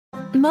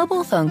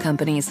Mobile phone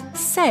companies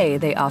say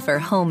they offer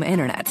home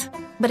internet.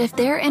 But if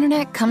their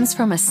internet comes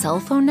from a cell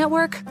phone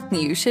network,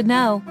 you should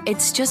know.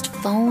 It's just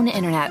phone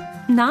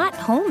internet, not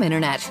home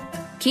internet.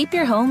 Keep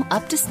your home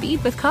up to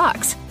speed with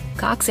Cox.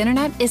 Cox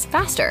internet is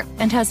faster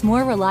and has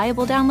more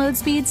reliable download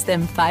speeds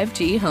than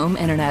 5G home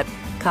internet.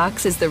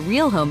 Cox is the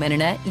real home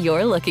internet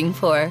you're looking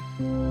for.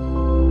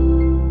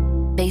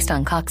 Based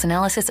on Cox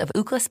analysis of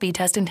Ookla speed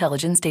test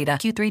intelligence data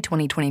Q3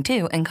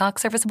 2022 and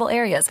Cox serviceable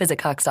areas, visit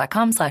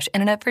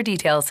cox.com/internet for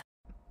details.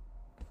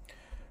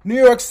 New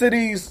York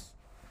City's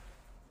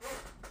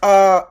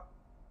the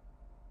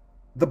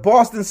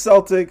Boston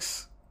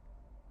Celtics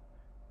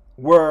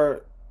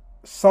were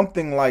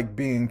something like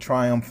being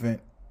triumphant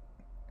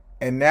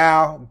and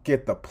now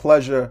get the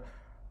pleasure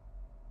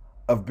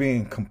of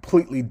being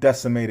completely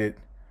decimated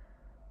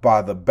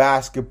by the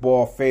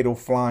basketball fatal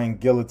flying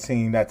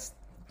guillotine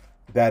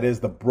that is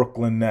the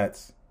Brooklyn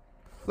Nets.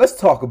 Let's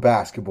talk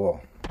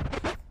basketball.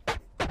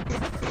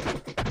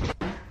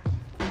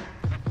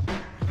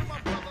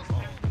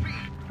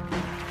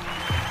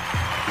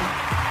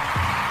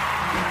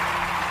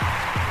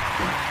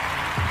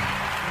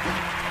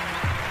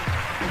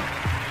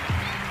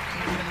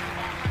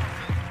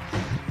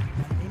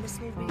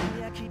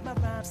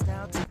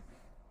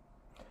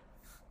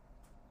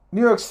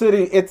 New York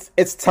City,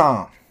 it's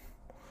time.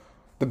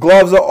 The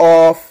gloves are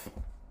off.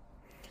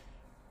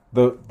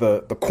 The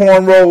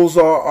cornrows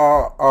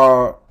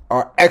are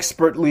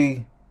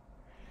expertly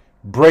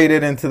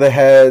braided into the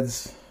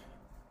heads.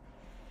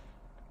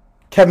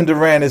 Kevin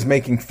Durant is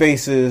making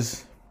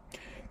faces.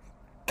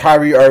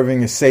 Kyrie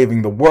Irving is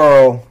saving the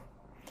world.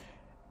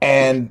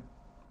 And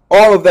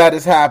all of that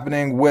is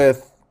happening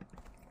with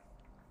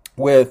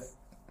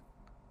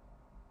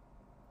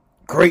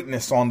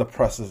greatness on the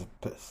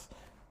precipice.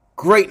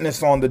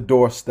 Greatness on the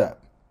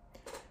doorstep.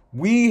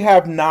 We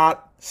have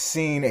not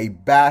seen a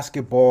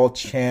basketball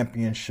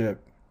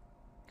championship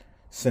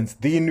since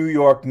the New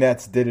York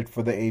Nets did it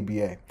for the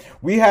ABA.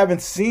 We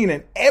haven't seen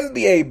an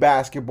NBA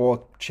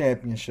basketball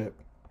championship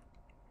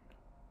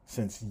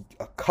since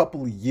a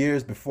couple of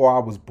years before I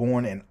was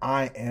born, and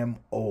I am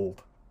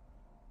old.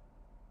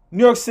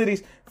 New York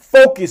City's,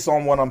 focus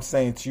on what I'm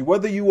saying to you.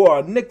 Whether you are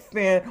a Knicks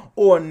fan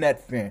or a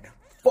Net fan,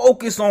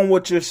 focus on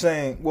what you're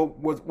saying,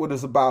 what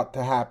is about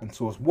to happen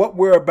to us, what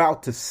we're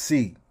about to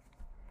see,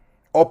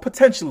 or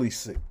potentially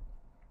see.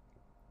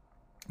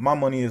 My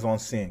money is on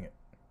seeing it.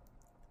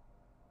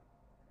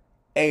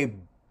 A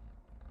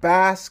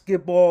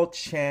basketball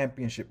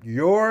championship.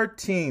 Your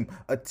team,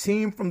 a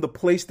team from the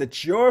place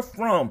that you're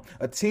from,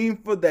 a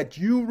team that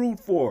you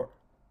root for,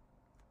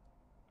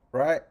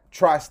 right?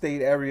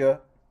 Tri-state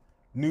area,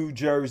 New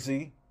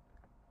Jersey,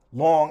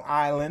 Long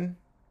Island,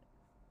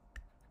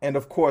 and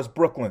of course,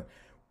 Brooklyn.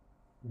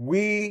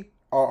 We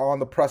are on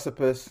the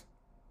precipice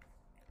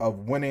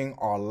of winning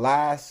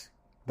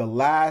the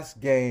last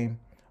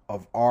game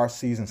of our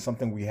season,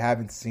 something we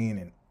haven't seen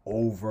in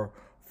over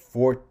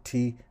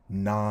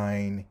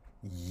 49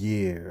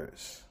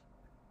 years.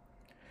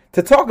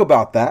 To talk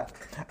about that,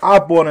 I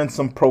brought in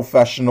some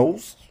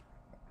professionals.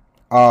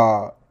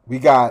 We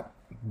got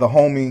the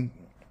homie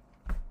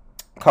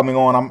coming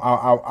on.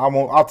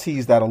 I'll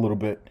tease that a little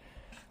bit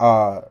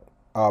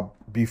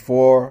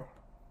before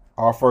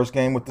our first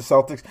game with the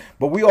Celtics.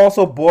 But we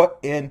also brought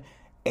in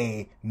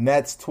a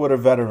Nets Twitter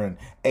veteran,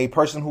 a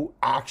person who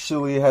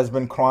actually has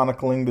been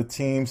chronicling the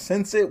team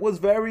since it was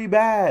very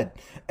bad.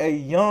 A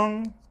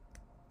young,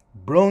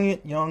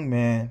 brilliant young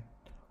man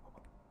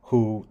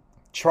who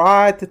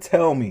tried to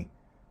tell me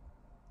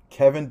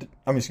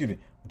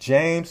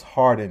James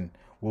Harden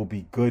will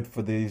be good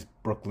for these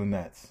Brooklyn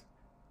Nets.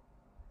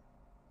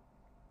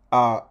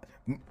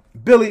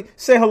 Billy,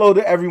 say hello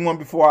to everyone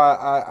before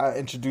I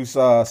introduce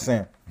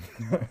Sam.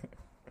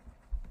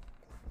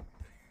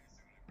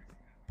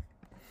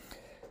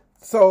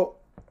 So,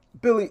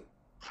 Billy,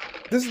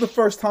 this is the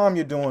first time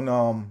you're doing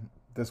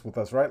this with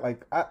us, right?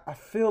 Like, I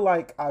feel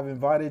like I've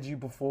invited you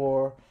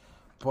before,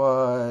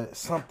 but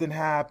something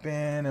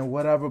happened and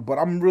whatever. But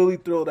I'm really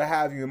thrilled to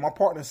have you, and my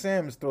partner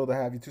Sam is thrilled to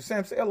have you too.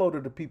 Sam, say hello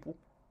to the people.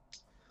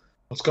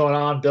 What's going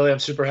on, Billy? I'm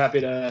super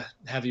happy to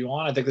have you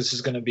on. I think this is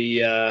going to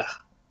be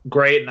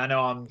great, and I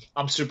know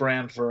I'm super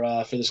amped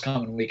for this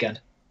coming weekend.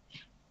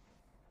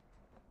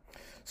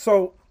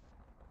 So,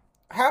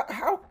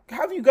 how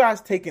have you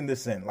guys taken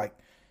this in? Like,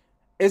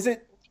 is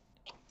it,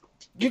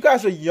 you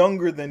guys are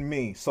younger than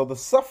me, so the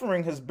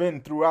suffering has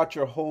been throughout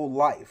your whole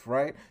life,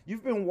 right?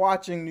 You've been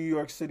watching New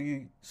York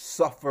City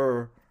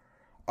suffer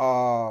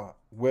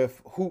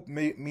with hoop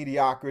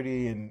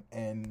mediocrity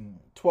and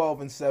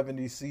 12 and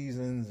 70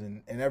 seasons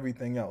and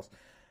everything else.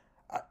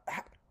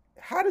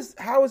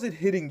 How is it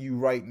hitting you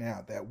right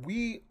now that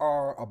we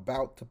are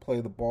about to play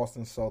the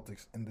Boston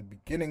Celtics in the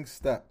beginning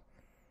step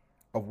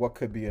of what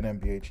could be an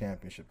NBA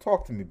championship?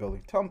 Talk to me,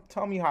 Billy.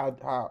 Tell me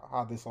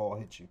how this all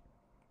hits you.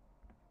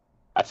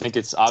 I think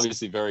it's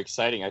obviously very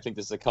exciting. I think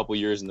this is a couple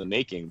years in the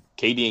making.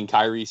 KD and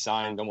Kyrie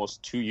signed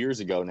almost 2 years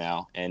ago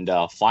now, and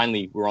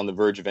finally we're on the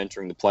verge of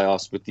entering the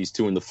playoffs with these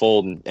two in the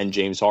fold, and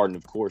James Harden,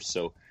 of course.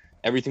 So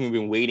everything we've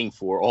been waiting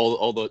for,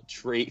 all the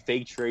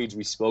fake trades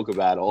we spoke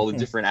about, all the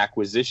different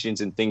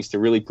acquisitions and things to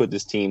really put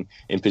this team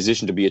in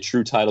position to be a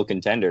true title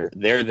contender.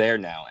 They're there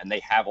now, and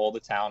they have all the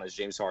talent, as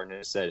James Harden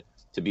has said,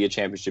 to be a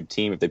championship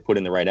team if they put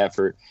in the right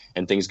effort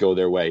and things go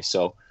their way.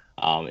 So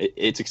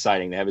it's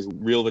exciting. They have as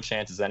real of a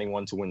chance as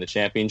anyone to win the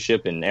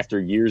championship. And after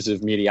years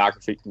of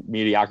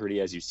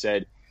mediocrity, as you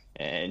said,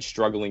 and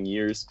struggling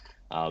years,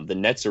 the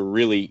Nets are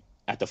really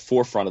at the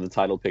forefront of the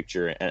title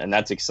picture, and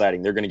that's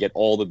exciting. They're going to get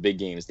all the big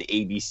games, the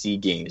ABC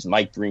games,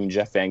 Mike Green,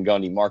 Jeff Van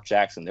Gundy, Mark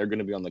Jackson. They're going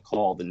to be on the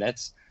call. The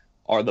Nets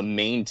are the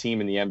main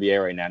team in the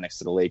NBA right now next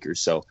to the Lakers,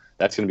 so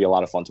that's going to be a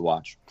lot of fun to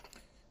watch.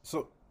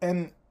 So,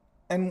 and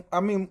I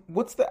mean,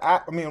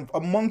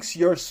 amongst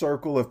your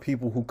circle of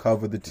people who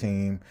cover the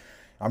team,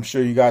 I'm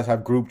sure you guys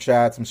have group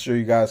chats. I'm sure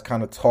you guys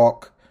kind of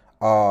talk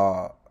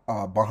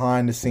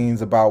behind the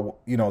scenes about,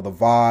 the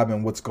vibe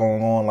and what's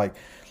going on. Like,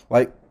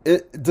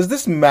 does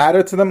this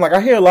matter to them? Like, I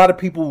hear a lot of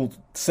people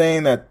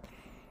saying that,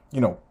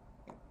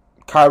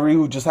 Kyrie,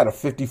 who just had a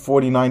 50,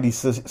 40, 90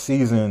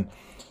 season,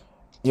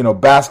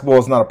 basketball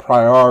is not a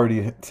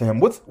priority to him.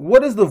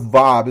 What is the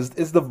vibe?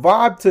 Is the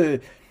vibe to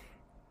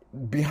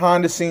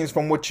behind the scenes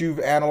from what you've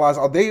analyzed?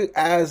 Are they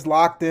as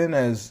locked in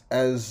as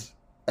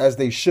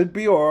they should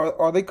be, or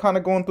are they kind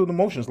of going through the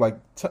motions? Like,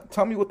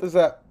 tell me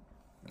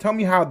tell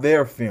me how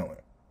they're feeling.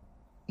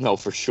 No,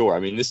 for sure.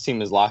 I mean, this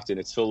team is locked in.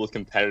 It's filled with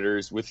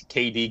competitors, with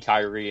KD,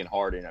 Kyrie, and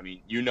Harden. I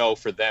mean,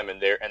 for them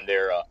and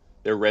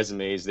their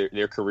resumes,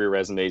 their career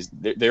resumes,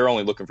 they're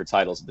only looking for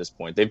titles at this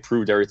point. They've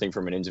proved everything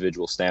from an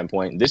individual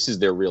standpoint. This is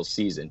their real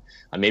season.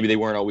 Maybe they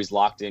weren't always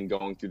locked in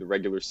going through the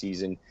regular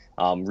season,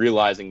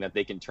 realizing that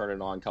they can turn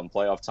it on come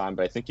playoff time.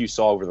 But I think you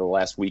saw over the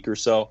last week or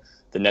so,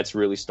 the Nets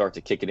really start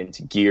to kick it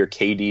into gear.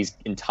 KD's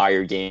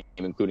entire game,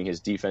 including his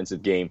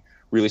defensive game,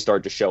 really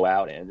start to show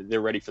out, and they're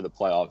ready for the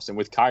playoffs. And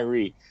with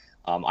Kyrie,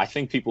 I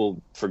think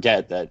people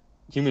forget that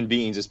human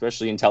beings,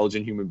 especially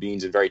intelligent human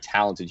beings and very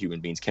talented human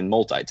beings, can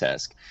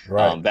multitask.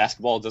 Right.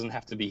 Basketball doesn't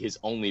have to be his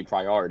only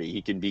priority.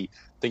 He can be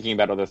thinking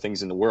about other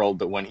things in the world,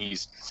 but when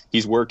he's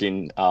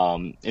working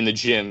in the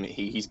gym,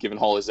 he's given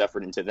all his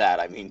effort into that.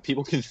 I mean,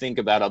 people can think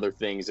about other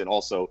things and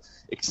also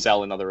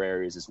excel in other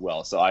areas as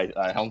well. So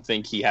I don't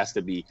think he has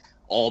to be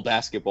all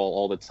basketball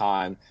all the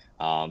time.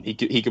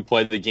 He could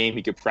play the game.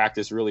 He could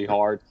practice really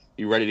hard,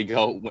 be ready to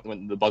go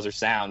when the buzzer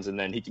sounds, and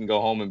then he can go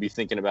home and be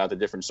thinking about the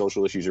different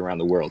social issues around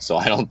the world. So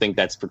I don't think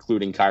that's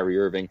precluding Kyrie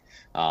Irving.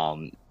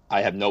 I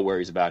have no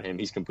worries about him.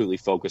 He's completely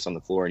focused on the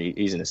floor, and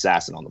he's an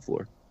assassin on the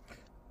floor.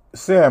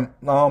 Sam,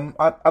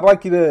 I'd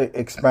like you to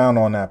expound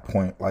on that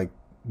point. Like,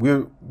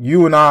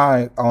 you and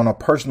I, on a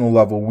personal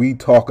level, we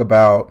talk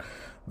about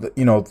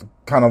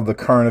kind of the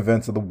current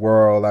events of the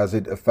world as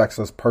it affects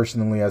us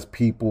personally as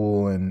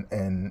people,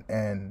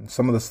 and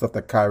some of the stuff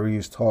that Kyrie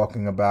is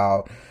talking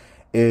about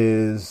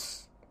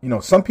is,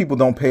 some people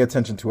don't pay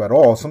attention to at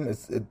all.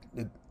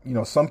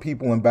 Some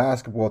people in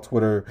basketball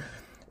Twitter,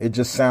 it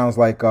just sounds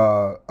like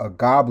a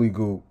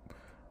gobbledygook.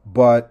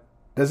 But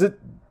does it,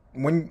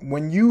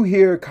 when you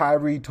hear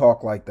Kyrie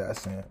talk like that,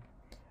 Sam,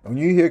 when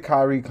you hear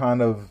Kyrie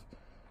kind of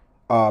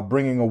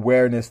bringing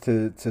awareness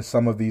to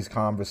some of these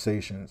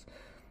conversations,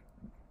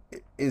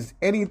 is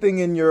anything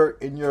in your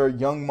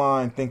young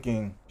mind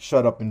thinking,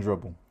 shut up and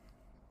dribble?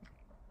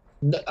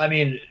 I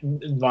mean,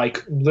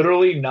 like,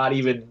 literally not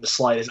even the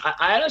slightest.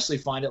 I honestly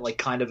find it, like,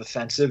 kind of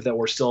offensive that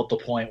we're still at the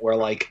point where,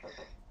 like,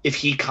 if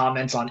he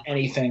comments on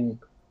anything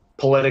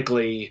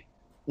politically,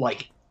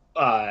 like,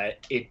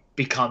 it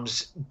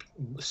becomes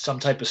some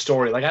type of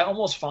story. Like, I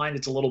almost find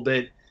it's a little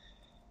bit,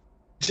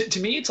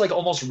 to me, it's like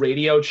almost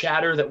radio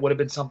chatter that would have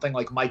been something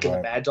like Mike and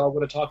the Mad Dog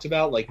would have talked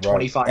about, like,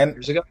 25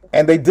 years ago.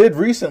 And they did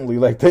recently.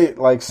 Like, Sure.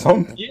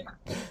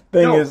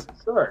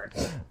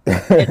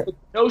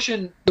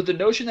 And the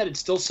notion that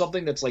it's still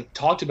something that's, like,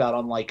 talked about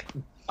on, like,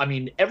 I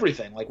mean,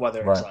 everything, like,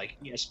 whether it's like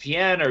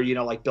ESPN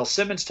or, like, Bill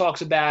Simmons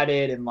talks about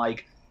it, and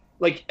like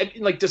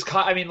does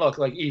look,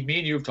 like, Eve, me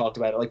and you have talked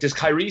about it. Like, does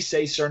Kyrie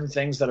say certain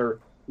things that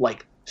are,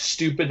 like,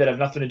 stupid that have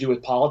nothing to do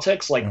with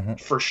politics? Like,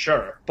 for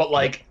sure. But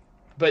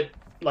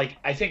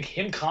I think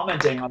him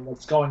commenting on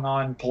what's going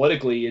on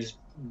politically is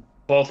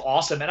both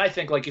awesome, and I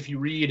think, like, if you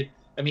read,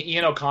 I mean,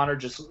 Ian O'Connor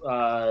just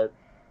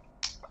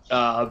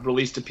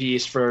released a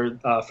piece for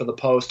the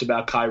Post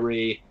about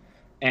Kyrie,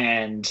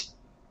 and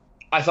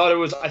I thought it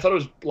was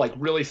like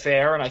really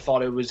fair, and I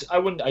thought it was, I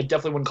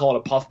definitely wouldn't call it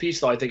a puff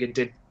piece, though I think it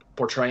did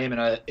portray him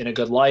in a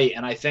good light,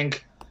 and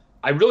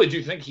I really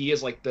do think he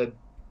is, like, the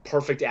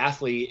perfect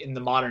athlete in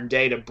the modern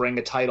day to bring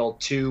a title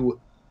to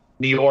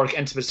New York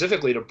and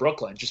specifically to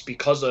Brooklyn, just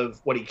because of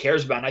what he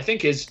cares about. And I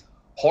think his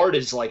heart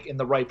is, like, in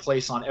the right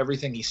place on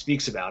everything he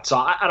speaks about. So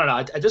I don't know.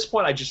 At this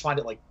point, I just find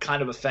it, like,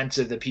 kind of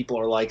offensive that people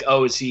are like,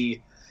 oh, is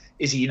he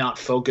not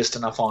focused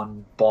enough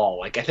on ball?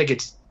 Like, I think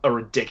it's a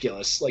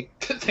ridiculous, like,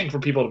 thing for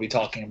people to be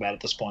talking about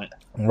at this point.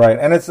 Right.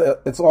 And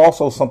it's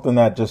also something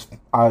that just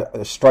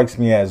strikes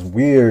me as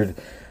weird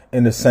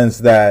in the sense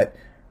that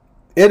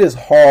it is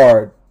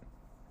hard.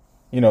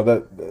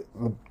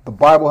 The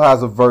Bible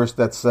has a verse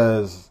that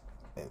says,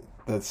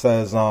 that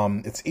says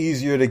it's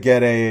easier to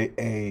get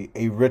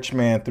a rich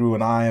man through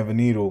an eye of a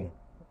needle,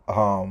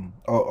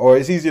 or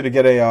it's easier to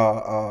get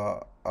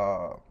a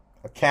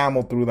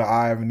camel through the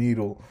eye of a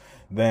needle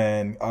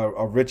than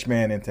a rich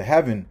man into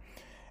heaven.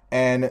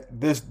 And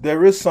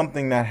there is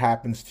something that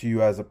happens to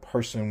you as a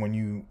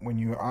person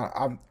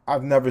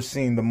I've never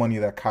seen the money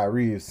that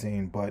Kyrie has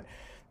seen, but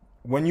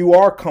when you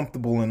are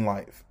comfortable in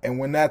life and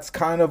when that's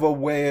kind of a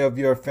way of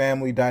your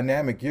family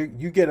dynamic, you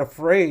get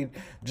afraid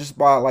just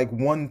by like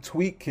one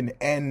tweet can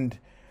end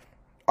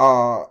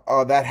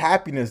that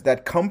happiness,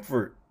 that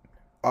comfort.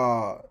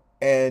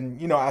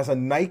 And, as a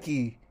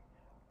Nike,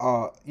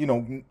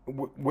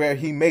 where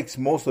he makes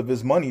most of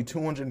his money,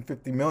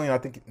 $250 million, I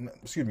think,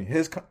 excuse me,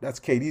 that's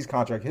KD's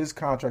contract. His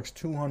contract's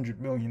 $200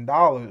 million.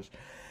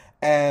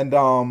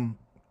 And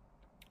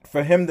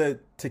for him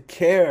to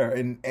care,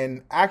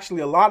 and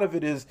actually a lot of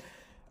it is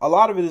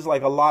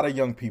like a lot of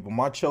young people.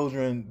 My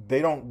children,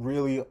 they don't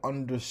really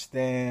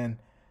understand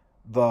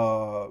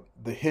the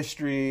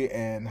history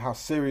and how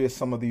serious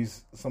some of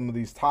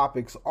these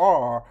topics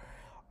are,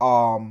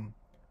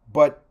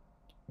 but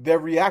they're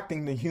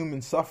reacting to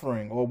human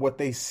suffering, or what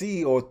they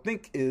see or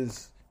think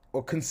is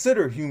or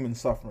consider human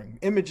suffering,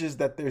 images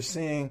that they're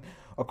seeing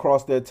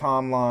across their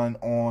timeline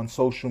on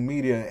social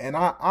media. And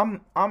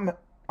I'm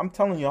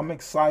telling you, I'm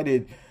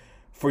excited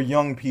for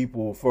young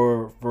people,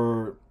 for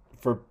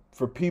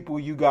people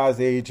you guys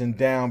age and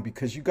down,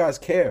 because you guys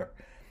care.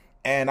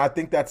 And I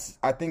think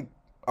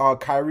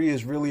Kyrie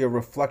is really a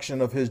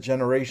reflection of his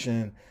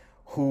generation,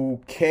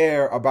 who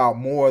care about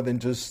more than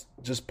just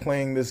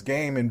playing this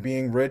game and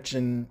being rich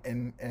and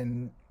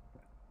dating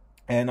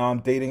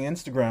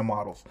Instagram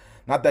models.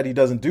 Not that he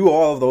doesn't do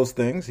all of those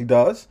things, he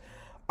does.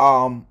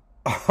 But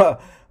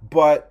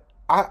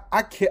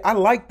I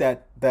like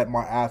that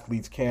my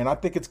athletes can. I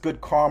think it's good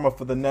karma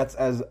for the Nets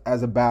as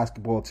a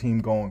basketball team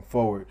going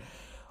forward.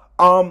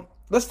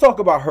 Let's talk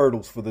about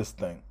hurdles for this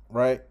thing,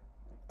 right?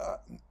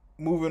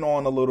 Moving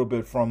on a little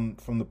bit from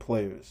the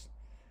players.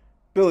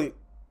 Billy,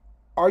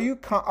 are you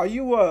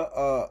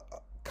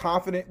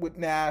confident with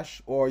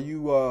Nash, or are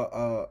you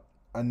a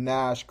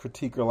Nash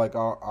critiquer like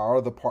our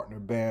other partner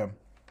Bam?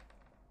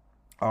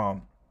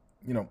 Are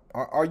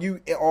you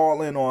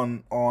all in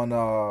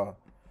on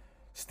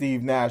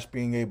Steve Nash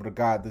being able to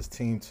guide this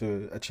team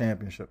to a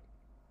championship?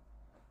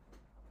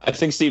 I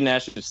think Steve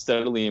Nash has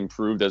steadily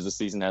improved as the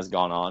season has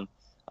gone on.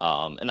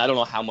 And I don't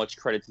know how much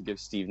credit to give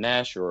Steve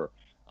Nash, or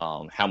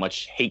how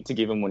much hate to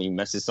give him when he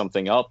messes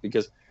something up,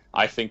 because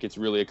I think it's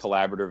really a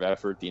collaborative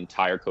effort. The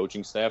entire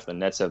coaching staff, the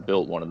Nets have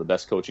built one of the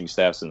best coaching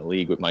staffs in the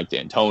league with Mike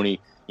D'Antoni,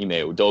 Ime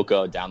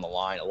Udoka, down the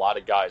line, a lot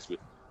of guys with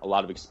a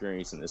lot of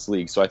experience in this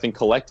league. So I think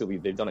collectively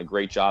they've done a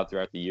great job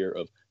throughout the year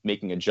of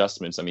making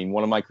adjustments. I mean,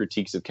 one of my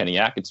critiques of Kenny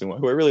Atkinson,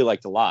 who I really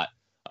liked a lot,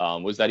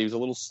 was that he was a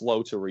little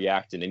slow to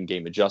react in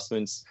in-game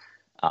adjustments.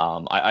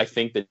 I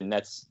think that the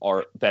Nets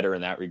are better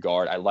in that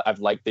regard. I've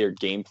liked their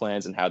game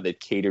plans and how they've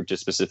catered to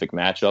specific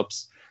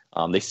matchups.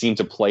 They seem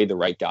to play the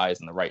right guys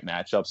in the right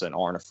matchups and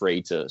aren't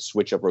afraid to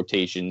switch up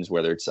rotations,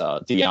 whether it's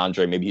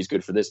DeAndre, maybe he's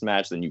good for this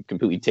match, then you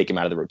completely take him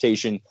out of the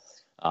rotation,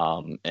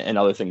 and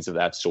other things of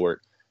that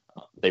sort.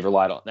 They've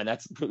relied on, and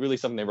that's really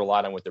something they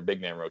relied on with their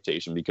big man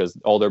rotation, because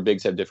all their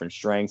bigs have different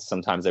strengths.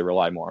 Sometimes they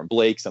rely more on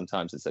Blake.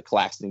 Sometimes it's a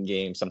Claxton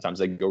game. Sometimes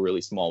they go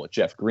really small with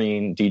Jeff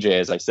Green, DJ,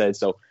 as I said.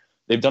 So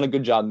they've done a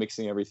good job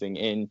mixing everything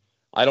in.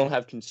 I don't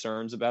have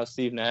concerns about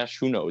Steve Nash.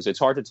 Who knows? It's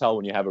hard to tell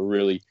when you have a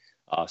really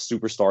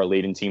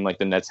superstar-laden team like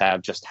the Nets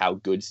have, just how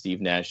good Steve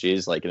Nash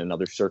is, like in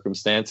another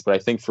circumstance. But I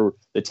think for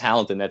the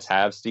talent the Nets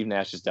have, Steve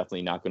Nash is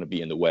definitely not going to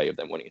be in the way of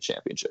them winning a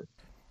championship.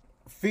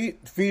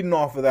 Feeding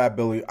off of that,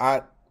 Billy,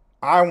 I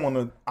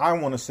want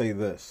to say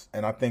this,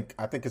 and I think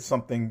it's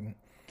something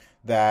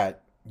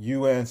that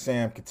you and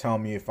Sam could tell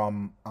me if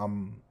I'm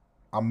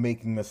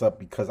making this up,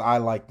 because I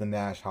like the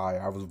Nash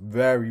hire. I was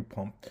very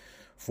pumped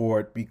for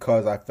it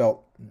because I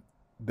felt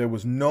there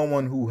was no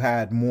one who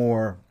had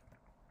more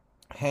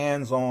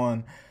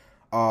hands-on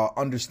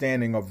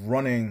understanding of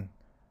running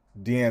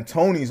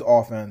D'Antoni's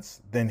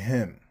offense than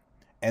him.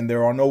 And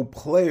there are no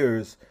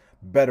players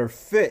better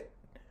fit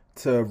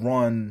to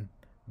run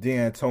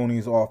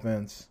D'Antoni's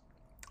offense,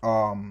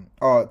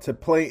 to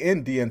play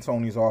in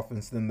D'Antoni's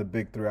offense than the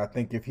big three. I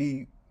think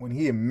when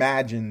he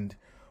imagined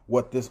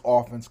what this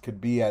offense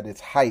could be at its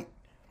height,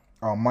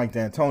 Mike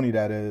D'Antoni,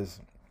 that is,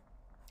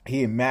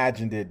 he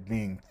imagined it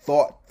being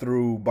thought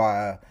through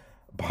by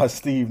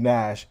Steve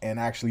Nash and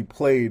actually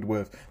played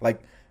with.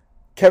 Like,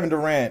 Kevin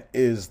Durant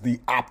is the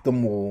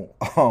optimal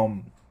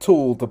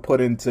tool to put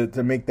into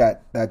to make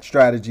that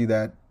strategy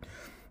that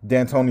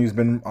D'Antoni's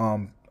been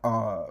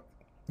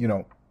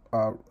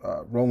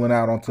rolling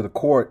out onto the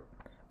court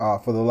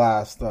for the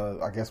last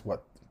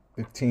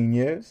 15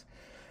 years.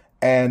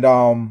 And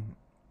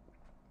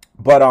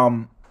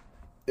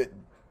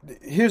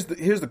here's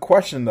the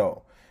question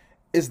though.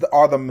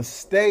 Are the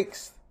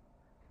mistakes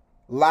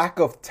lack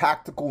of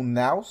tactical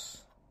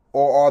nous,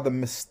 or are the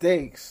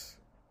mistakes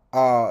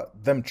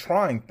them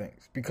trying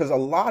things? Because a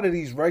lot of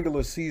these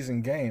regular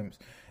season games,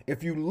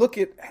 if you look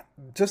at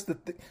just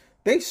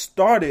they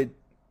started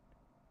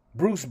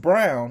Bruce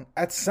Brown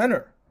at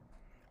center.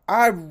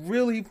 I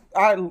really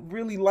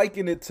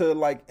liken it to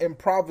like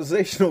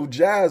improvisational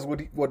jazz.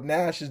 What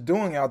Nash is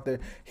doing out there,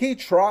 he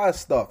tries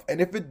stuff,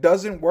 and if it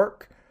doesn't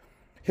work,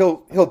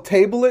 he'll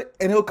table it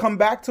and he'll come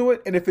back to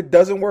it, and if it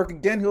doesn't work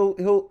again,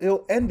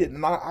 he'll end it.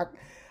 And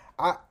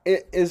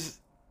it is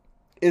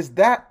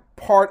that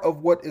part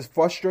of what is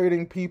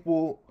frustrating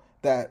people,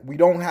 that we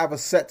don't have a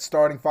set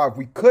starting five.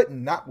 We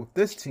couldn't, not with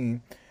this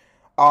team.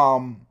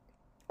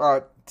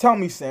 Tell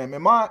me, Sam,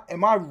 am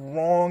I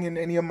wrong in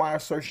any of my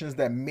assertions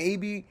that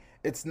maybe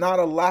it's not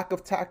a lack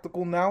of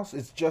tactical nous?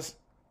 It's just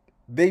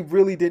they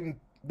really didn't.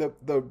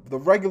 The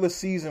regular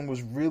season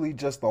was really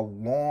just a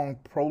long,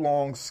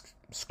 prolonged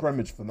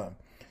scrimmage for them.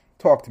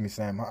 Talk to me,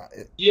 Sam.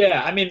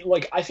 Yeah, I mean,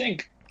 like I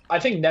think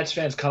Nets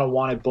fans kind of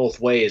want it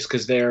both ways,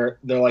 because they're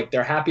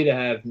happy to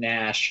have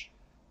Nash,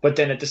 but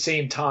then at the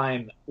same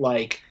time,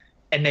 like,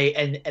 and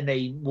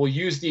they will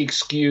use the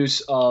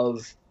excuse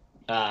of,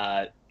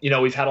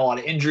 we've had a lot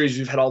of injuries,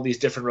 we've had all these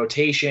different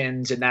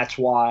rotations, and that's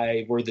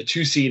why we're the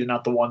 2 seed and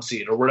not the 1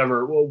 seed, or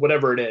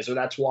whatever it is, or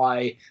that's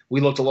why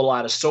we looked a little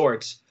out of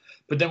sorts.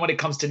 But then when it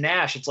comes to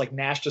Nash, it's like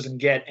Nash doesn't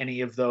get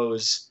any of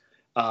those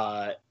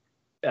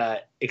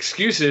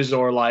excuses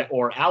or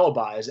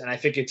alibis, and I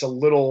just think it's a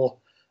little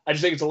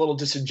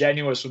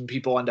disingenuous when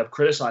people end up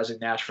criticizing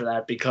Nash for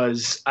that,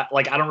 because I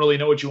don't really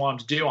know what you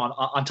want him to do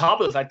on top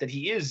of the fact that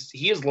he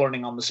is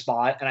learning on the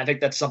spot, and I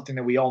think that's something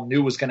that we all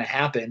knew was going to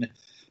happen,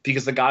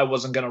 because the guy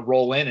wasn't going to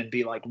roll in and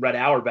be like Red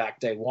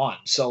Auerbach day one.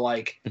 So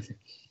I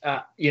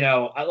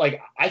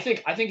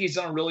think he's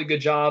done a really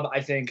good job. I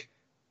think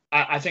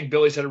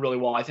Billy said it really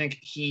well. I think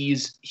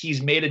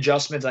he's made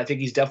adjustments. I think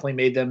he's definitely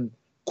made them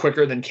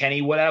quicker than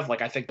Kenny would have.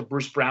 Like, I think the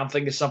Bruce Brown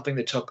thing is something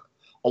that took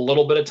a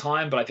little bit of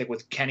time, but I think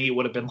with Kenny it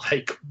would have been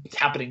like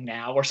happening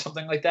now or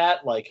something like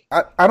that. Like,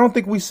 I don't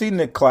think we see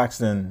Nick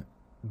Claxton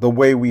the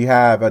way we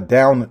have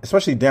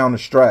especially down the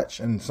stretch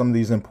in some of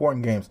these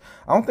important games.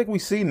 I don't think we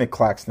see Nick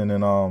Claxton in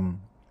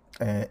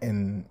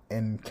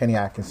Kenny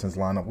Atkinson's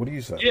lineup. What do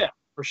you say? Yeah,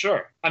 for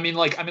sure. I mean,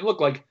 look, now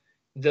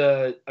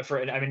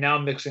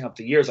I'm mixing up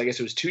the years. I guess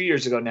it was 2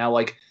 years ago now.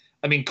 Like,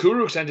 I mean,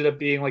 Kurucs ended up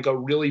being like a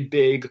really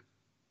big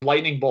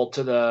lightning bolt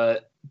to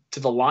the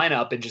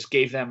lineup and just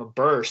gave them a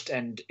burst,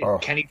 and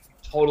Kenny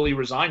totally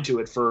resigned to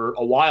it for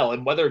a while.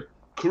 And whether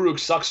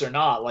Kurucs sucks or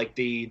not, like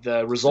the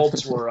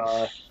results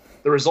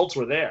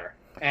were there,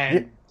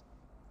 and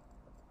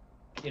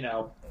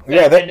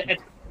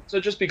so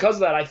just because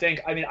of that, I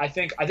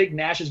think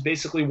Nash is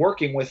basically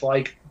working with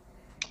what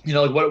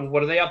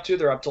are they up to?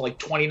 They're up to like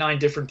 29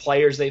 different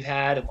players they've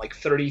had and like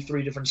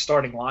 33 different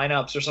starting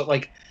lineups or something.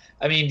 Like,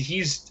 I mean,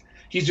 he's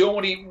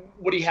doing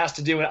what he has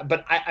to do.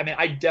 But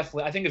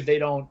I think if they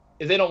don't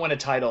win a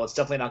title, it's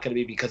definitely not going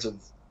to be because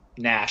of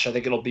Nash. I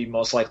think it'll be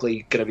most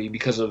likely going to be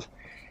because of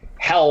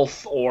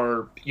health,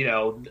 or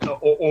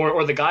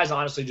the guys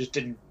honestly just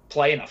didn't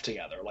play enough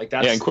together. Like,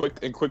 that's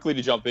and quickly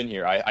to jump in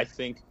here, I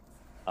think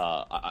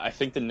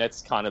the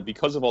Nets kind of,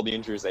 because of all the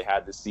injuries they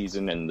had this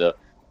season and the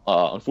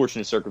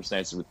unfortunate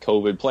circumstances with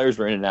COVID, players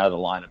were in and out of the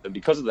lineup, and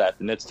because of that,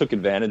 the Nets took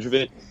advantage of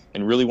it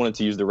and really wanted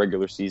to use the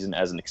regular season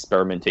as an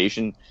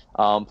experimentation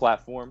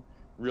platform,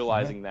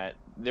 realizing that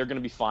they're going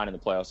to be fine in the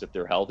playoffs if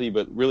they're healthy,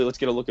 but really let's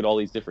get a look at all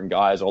these different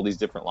guys, all these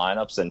different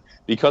lineups, and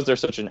because they're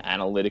such an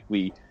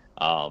analytically,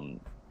 they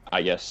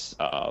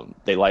love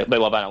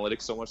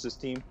analytics so much, this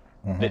team.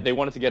 They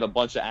wanted to get a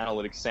bunch of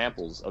analytic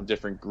samples of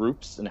different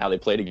groups and how they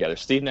play together.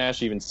 Steve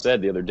Nash even said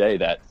the other day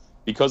that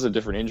because of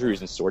different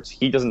injuries and sorts,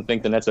 he doesn't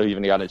think the Nets have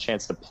even gotten a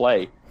chance to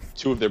play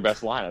two of their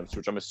best lineups,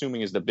 which I'm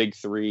assuming is the big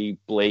three,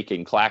 Blake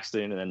and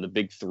Claxton, and then the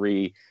big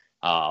three,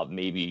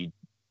 maybe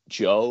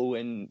Joe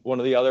and one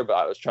of the other, but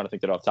I was trying to think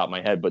that off the top of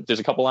my head. But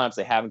there's a couple lineups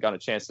they haven't gotten a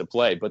chance to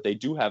play, but they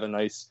do have a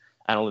nice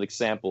analytic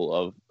sample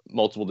of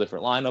multiple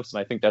different lineups, and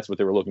I think that's what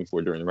they were looking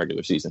for during the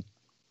regular season.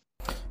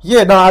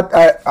 Yeah, no,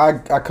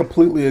 I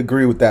completely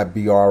agree with that,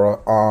 Biara.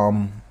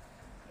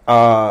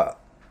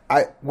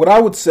 What I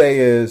would say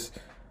is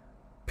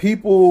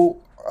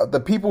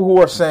the people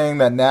who are saying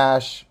that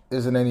Nash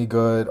isn't any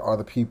good are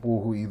the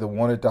people who either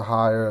wanted to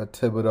hire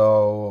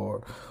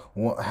Thibodeau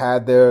or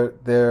had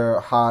their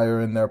hire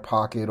in their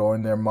pocket or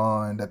in their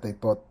mind that they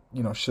thought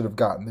should have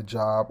gotten the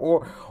job,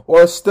 or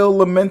are still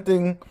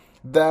lamenting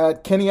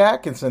that Kenny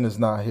Atkinson is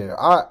not here.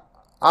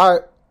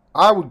 I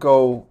would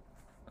go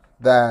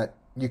that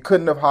you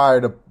couldn't have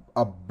hired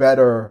a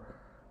better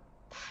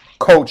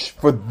coach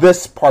for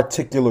this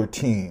particular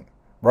team,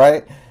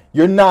 right?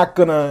 You're not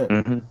gonna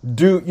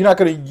you're not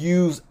gonna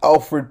use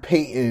Alfred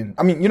Payton.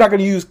 I mean, you're not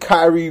gonna use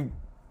Kyrie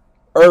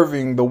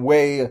Irving the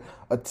way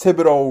a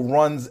Thibodeau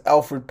runs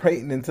Alfred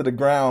Payton into the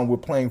ground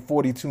with playing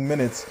 42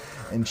 minutes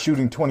and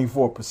shooting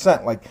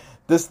 24%. Like,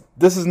 this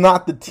is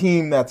not the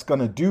team that's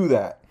gonna do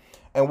that.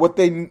 And what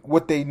they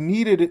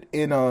needed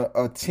in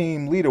a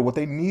team leader, what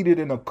they needed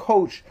in a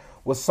coach,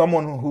 was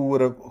someone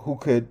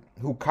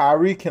who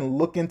Kyrie can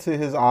look into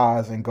his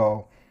eyes and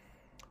go,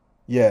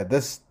 yeah,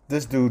 this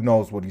dude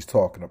knows what he's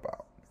talking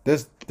about.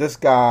 This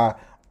guy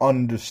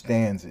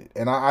understands it.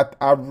 And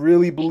I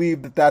really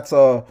believe that that's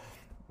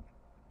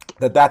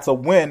that's a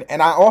win.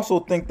 And I also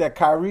think that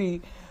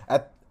Kyrie,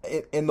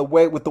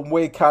 with the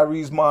way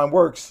Kyrie's mind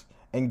works,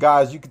 and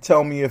guys, you can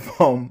tell me if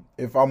I'm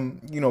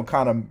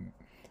kind of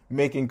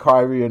making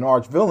Kyrie an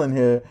arch villain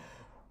here,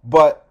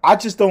 but I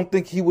just don't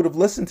think he would have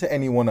listened to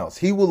anyone else.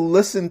 He will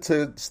listen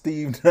to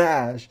Steve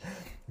Nash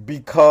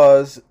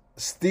because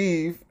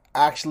Steve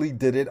actually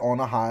did it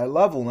on a higher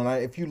level.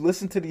 And if you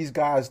listen to these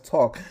guys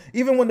talk,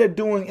 even when they're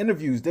doing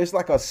interviews, there's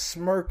like a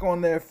smirk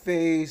on their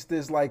face.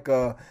 There's like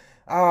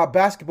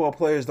basketball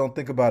players don't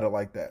think about it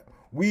like that.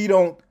 We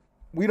don't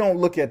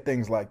look at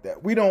things like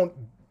that. We don't,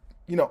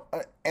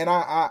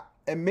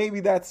 and maybe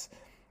that's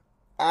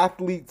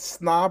athlete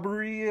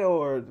snobbery,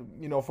 or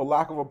for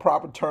lack of a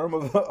proper term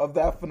of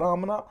that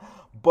phenomena,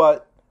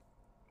 but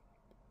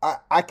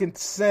I can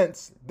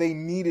sense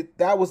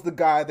that was the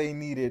guy they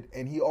needed,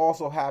 and he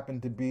also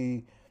happened to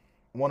be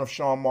one of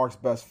Sean Mark's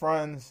best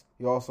friends.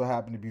 He also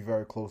happened to be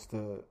very close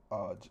to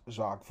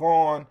Jacques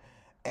Vaughn,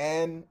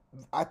 and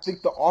I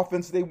think the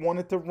offense they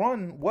wanted to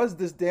run was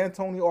this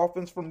D'Antoni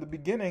offense from the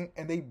beginning,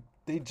 and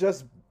they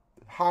just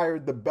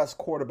hired the best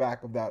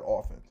quarterback of that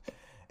offense.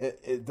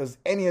 Does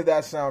any of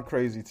that sound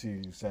crazy to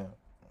you, Sam?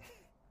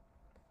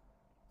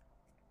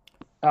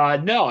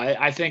 No,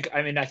 I think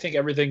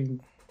everything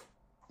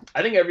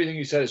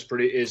you said is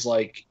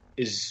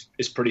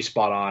pretty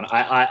spot on.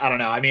 I don't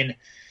know. I mean,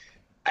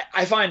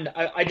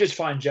 I just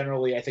find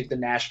generally, I think the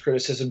Nash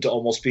criticism to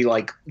almost be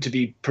to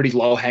be pretty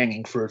low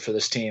hanging fruit for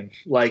this team.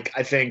 Like,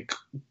 I think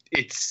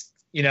it's,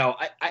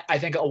 I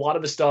think a lot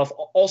of the stuff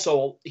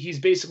also, he's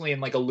basically in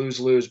like a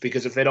lose-lose,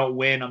 because if they don't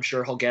win, I'm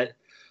sure he'll get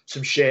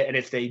some shit, and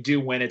if they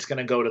do win, it's going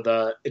to go to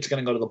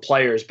the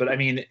players. But I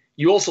mean,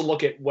 you also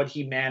look at what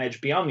he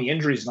managed beyond the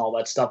injuries and all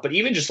that stuff, but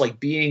even just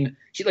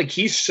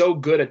he's so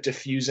good at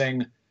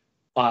diffusing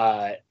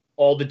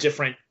all the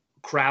different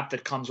crap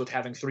that comes with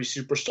having three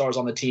superstars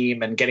on the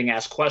team and getting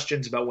asked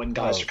questions about when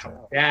guys are coming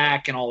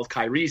back and all of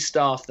Kyrie's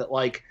stuff, that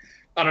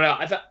I don't know.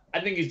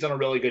 I think he's done a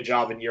really good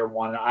job in year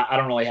one. I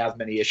don't really have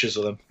many issues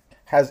with him.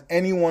 Has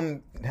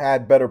anyone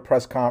had better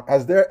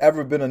has there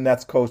ever been a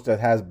Nets coach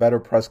that has better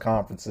press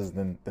conferences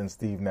than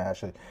Steve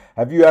Nash?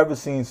 Have you ever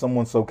seen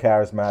someone so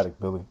charismatic,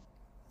 Billy?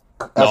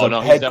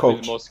 No, he's definitely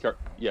the most.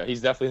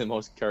 He's definitely the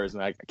most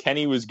charismatic.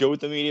 Kenny was good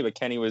with the media, but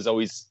Kenny was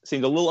always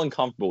seemed a little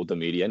uncomfortable with the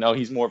media. No,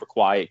 he's more of a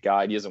quiet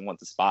guy. He doesn't want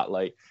the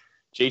spotlight.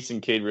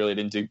 Jason Kidd really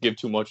didn't give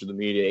too much of the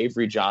media.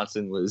 Avery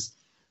Johnson was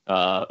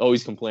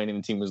always complaining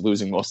the team was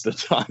losing most of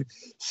the time.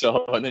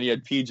 So, and then you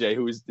had PJ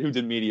who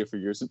did media for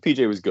years. So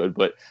PJ was good,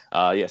 but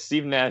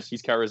Steve Nash,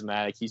 he's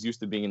charismatic. He's used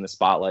to being in the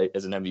spotlight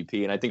as an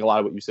MVP, and I think a lot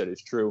of what you said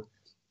is true.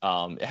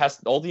 It has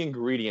all the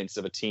ingredients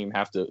of a team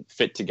have to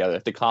fit together,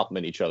 have to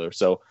complement each other.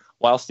 So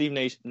while Steve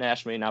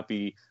Nash may not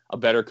be a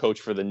better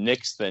coach for the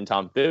Knicks than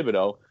Tom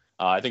Thibodeau,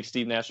 I think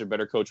Steve Nash is a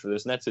better coach for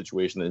this Nets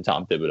situation than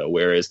Tom Thibodeau.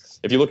 Whereas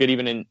if you look at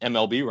even in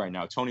MLB right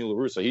now, Tony La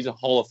Russa, he's a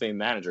Hall of Fame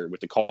manager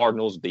with the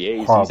Cardinals, with the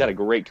A's. He's had a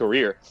great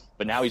career,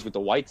 but now he's with the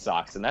White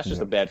Sox, and that's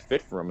just a bad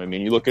fit for him. I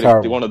mean, you look at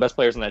one of the best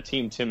players on that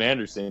team, Tim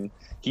Anderson.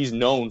 He's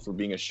known for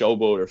being a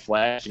showboat or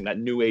flashing, that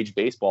new age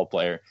baseball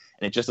player,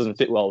 and it just doesn't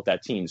fit well with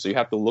that team. So you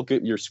have to look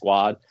at your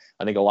squad.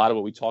 I think a lot of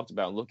what we talked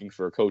about looking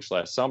for a coach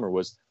last summer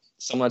was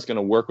someone that's going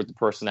to work with the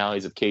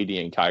personalities of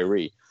KD and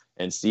Kyrie.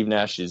 And Steve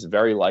Nash is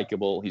very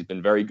likable. He's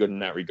been very good in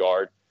that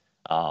regard.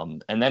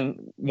 And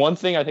then one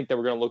thing I think that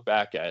we're going to look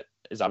back at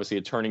is obviously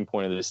a turning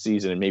point of this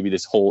season and maybe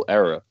this whole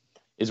era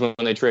is when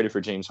they traded for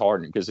James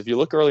Harden. Because if you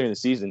look earlier in the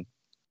season,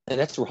 the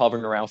Nets were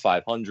hovering around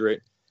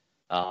 500.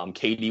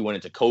 KD went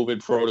into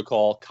COVID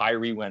protocol.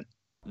 Kyrie went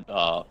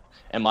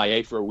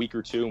MIA for a week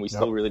or two, and we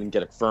still really didn't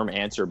get a firm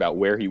answer about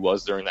where he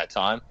was during that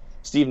time.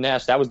 Steve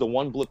Nash, that was the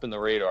one blip in the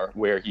radar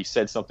where he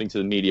said something to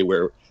the media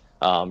where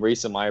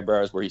raised some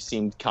eyebrows, where he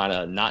seemed kind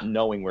of not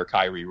knowing where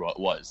Kyrie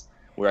was,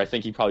 where I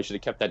think he probably should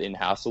have kept that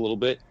in-house a little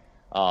bit.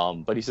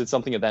 But he said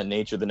something of that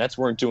nature. The Nets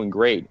weren't doing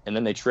great, and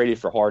then they traded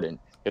for Harden.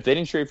 If they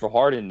didn't trade for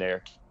Harden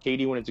there,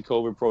 KD went into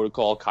COVID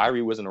protocol,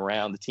 Kyrie wasn't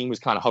around, the team was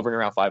kind of hovering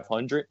around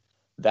 500.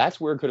 That's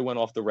where it could have went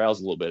off the rails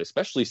a little bit,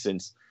 especially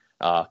since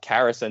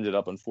Karras ended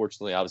up,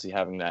 unfortunately, obviously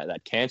having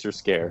that cancer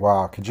scare.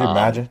 Wow, could you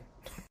imagine?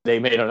 They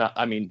made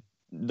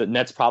the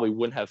Nets probably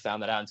wouldn't have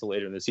found that out until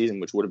later in the season,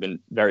 which would have been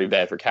very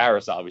bad for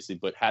Karras, obviously.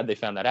 But had they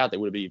found that out, they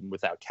would have been even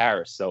without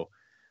Karras. So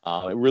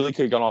it really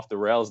could have gone off the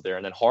rails there.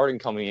 And then Harden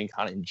coming in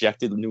kind of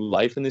injected new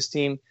life in this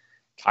team.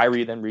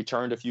 Kyrie then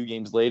returned a few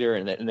games later,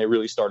 and they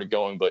really started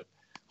going. But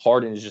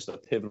Harden is just a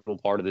pivotal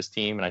part of this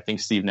team, and I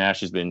think Steve Nash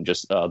has been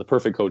just the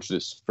perfect coach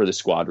for this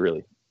squad,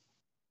 really.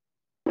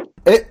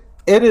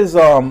 It is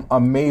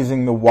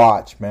amazing to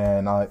watch,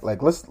 man.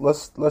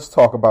 Let's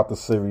talk about the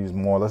series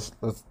more. Let's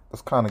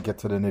kind of get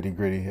to the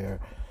nitty-gritty here.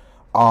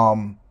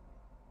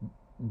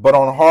 But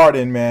on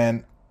Harden,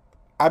 man,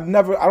 I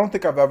don't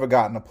think I've ever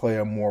gotten a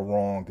player more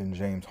wrong than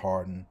James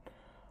Harden,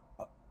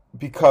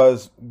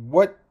 because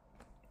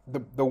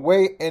the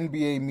way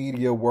NBA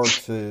media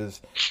works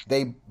is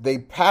they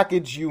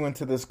package you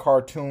into this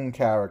cartoon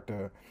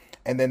character,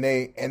 and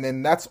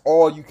then that's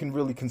all you can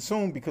really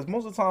consume, because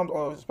most of the time,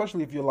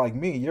 especially if you're like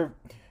me,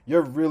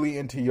 you're really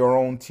into your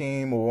own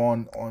team,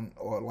 or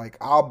like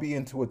I'll be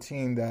into a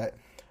team that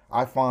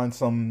I find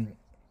some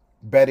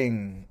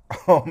betting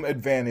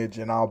advantage,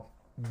 and I'll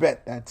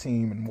bet that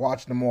team and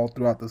watch them all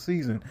throughout the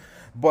season.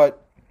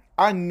 But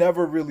I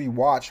never really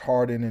watched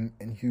Harden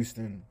in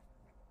Houston,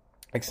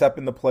 except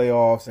in the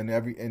playoffs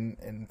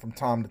and from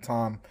time to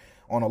time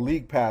on a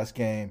League Pass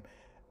game.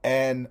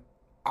 And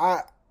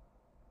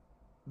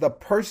the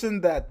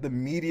person that the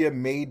media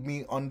made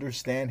me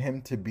understand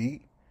him to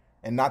be,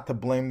 and not to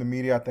blame the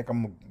media, I think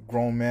I'm a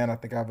grown man. I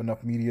think I have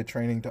enough media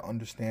training to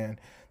understand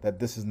that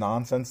this is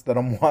nonsense that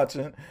I'm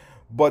watching.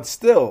 But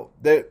still,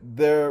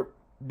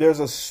 there's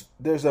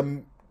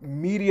a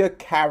media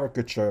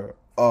caricature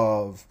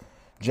of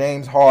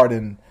James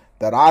Harden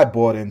that I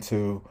bought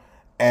into,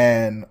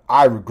 and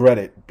I regret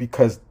it,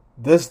 because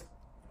this,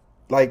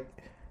 like,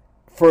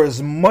 for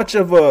as much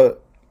of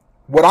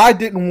what I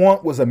didn't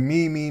want was a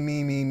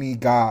me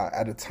guy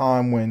at a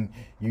time when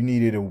you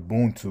needed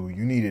Ubuntu,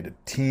 you needed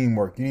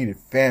teamwork, you needed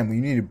family,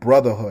 you needed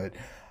brotherhood.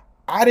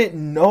 I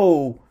didn't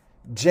know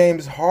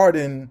James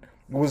Harden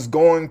was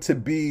going to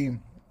be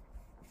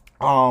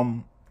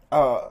a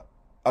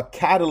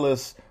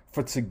catalyst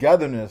for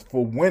togetherness,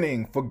 for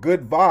winning, for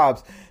good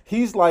vibes.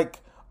 He's like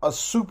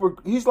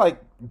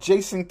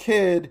Jason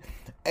Kidd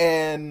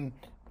and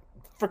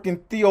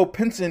freaking Theo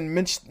Pinson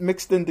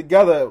mixed in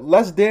together.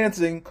 Less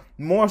dancing,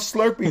 more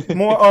slurpee,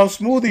 more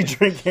smoothie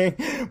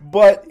drinking,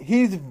 but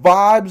he's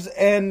vibes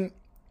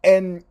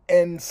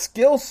and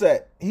skill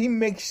set. He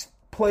makes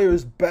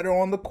players better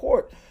on the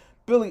court.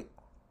 Billy,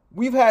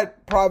 we've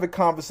had private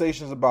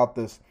conversations about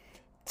this.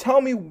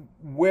 Tell me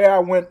where I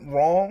went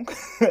wrong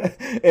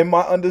in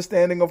my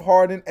understanding of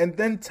Harden, and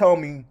then tell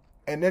me,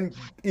 and then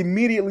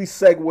immediately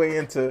segue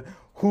into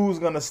who's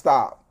going to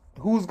stop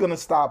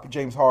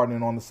James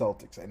Harden on the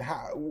Celtics, and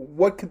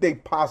what could they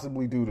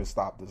possibly do to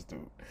stop this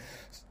dude?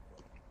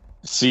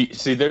 See,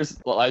 there's,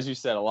 well, as you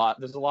said,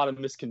 there's a lot of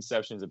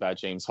misconceptions about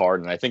James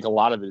Harden. I think a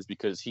lot of it is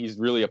because he's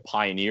really a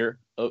pioneer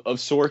of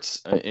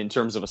sorts in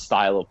terms of a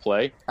style of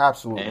play.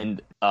 Absolutely.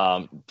 And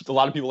a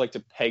lot of people like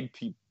to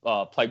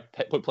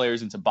put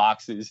players into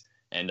boxes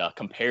and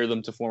compare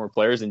them to former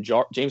players. And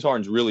James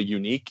Harden's really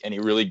unique, and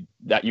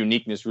that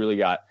uniqueness really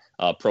got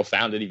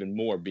profounded even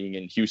more being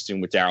in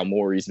Houston with Daryl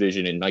Morey's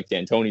vision and Mike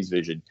D'Antoni's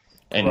vision.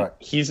 And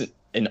Correct. He's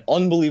an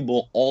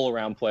unbelievable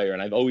all-around player,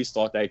 and I've always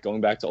thought that going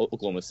back to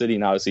Oklahoma City,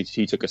 and obviously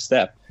he took a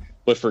step.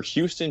 But for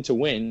Houston to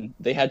win,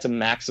 they had to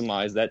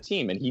maximize that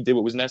team, and he did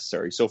what was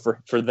necessary. So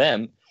for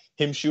them,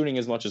 him shooting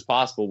as much as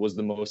possible was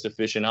the most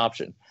efficient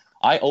option.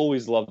 I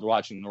always loved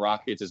watching the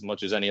Rockets as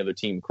much as any other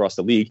team across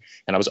the league,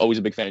 and I was always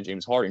a big fan of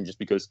James Harden just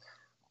because,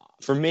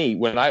 for me,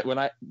 when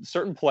I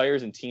certain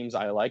players and teams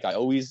I like,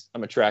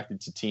 I'm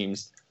attracted to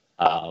teams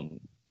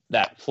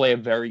that play a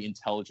very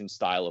intelligent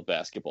style of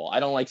basketball. I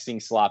don't like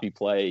seeing sloppy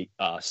play,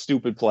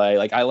 stupid play.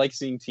 Like, I like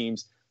seeing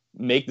teams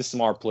make the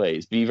smart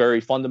plays, be very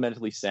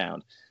fundamentally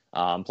sound,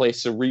 play a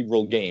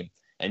cerebral game.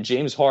 And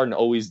James Harden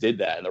always did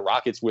that. And the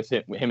Rockets, with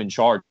him in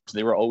charge,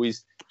 they were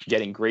always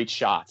getting great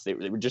shots. They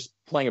were just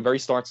playing a very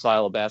smart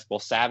style of basketball,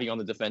 savvy on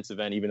the defensive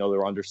end, even though they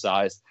were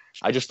undersized.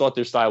 I just thought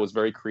their style was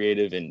very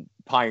creative and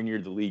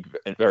pioneered the league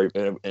in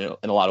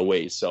a lot of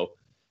ways. So,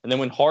 and then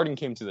when Harden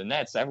came to the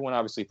Nets, everyone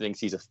obviously thinks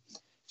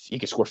he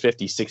could score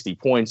 50, 60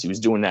 points. He was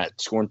doing that,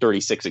 scoring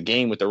 36 a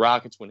game with the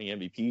Rockets, winning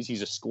MVPs.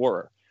 He's a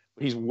scorer.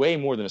 But he's way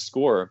more than a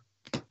scorer.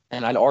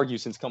 And I'd argue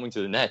since coming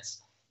to the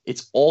Nets,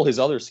 it's all his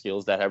other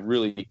skills that have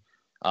really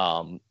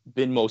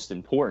been most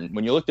important.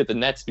 When you looked at the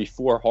Nets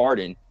before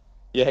Harden,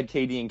 you had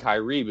KD and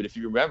Kyrie, but if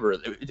you remember,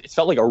 it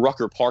felt like a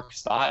Rucker Park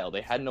style.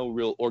 They had no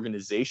real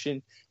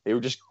organization. They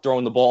were just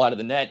throwing the ball out of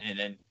the net and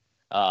then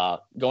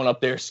going up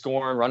there,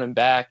 scoring, running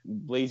back,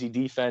 lazy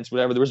defense,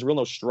 whatever. There was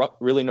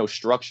really no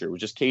structure. It was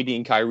just KD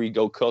and Kyrie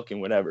go cook and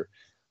whatever.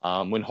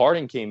 When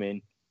Harden came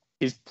in,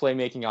 his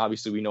playmaking,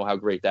 obviously, we know how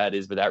great that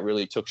is, but that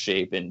really took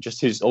shape. And just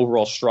his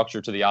overall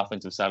structure to the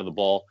offensive side of the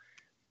ball,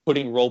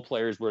 putting role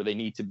players where they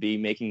need to be,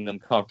 making them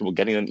comfortable,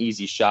 getting them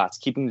easy shots,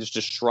 keeping just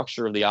the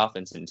structure of the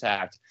offense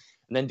intact.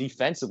 And then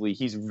defensively,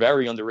 he's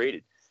very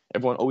underrated.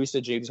 Everyone always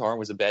said James Harden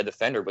was a bad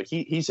defender, but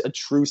he's a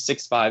true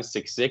 6'5",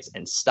 6'6",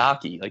 and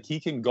stocky. Like, he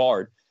can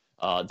guard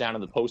down in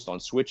the post on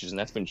switches, and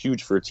that's been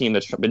huge for a team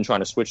that's been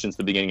trying to switch since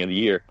the beginning of the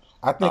year.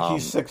 I think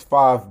he's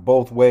 6'5"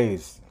 both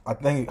ways. I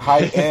think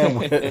height and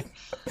width.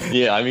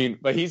 Yeah, I mean,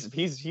 but he's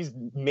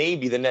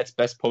maybe the Nets'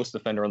 best post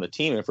defender on the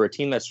team, and for a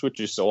team that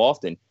switches so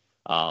often,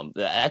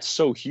 that's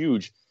so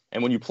huge.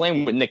 And when you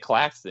play with Nick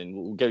Claxton,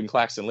 we'll get in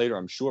Claxton later,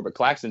 I'm sure, but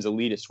Claxton's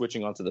elite at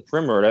switching onto the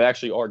perimeter. And I'd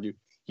actually argue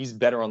he's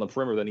better on the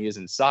perimeter than he is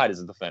inside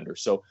as a defender.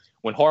 So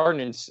when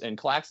Harden and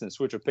Claxton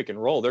switch a pick and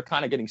roll, they're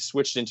kind of getting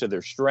switched into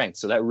their strength.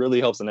 So that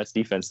really helps the Nets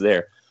defense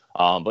there.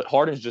 But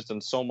Harden's just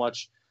done so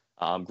much.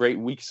 Great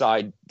weak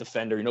side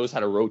defender. He knows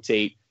how to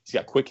rotate. He's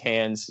got quick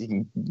hands. He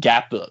can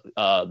gap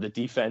the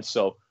defense.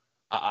 So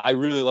I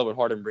really love what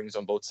Harden brings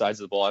on both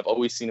sides of the ball. I've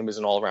always seen him as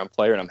an all-around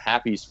player, and I'm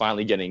happy he's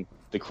finally getting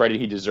the credit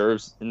he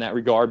deserves in that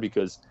regard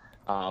because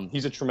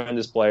he's a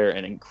tremendous player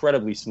and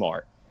incredibly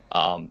smart.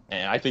 And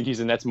I think he's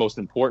the Nets' most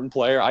important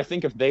player. I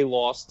think if they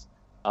lost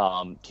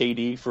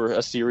KD for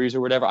a series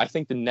or whatever. I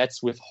think the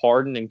Nets with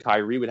Harden and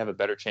Kyrie would have a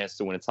better chance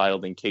to win a title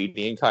than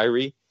KD and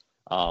Kyrie.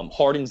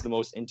 Harden's the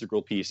most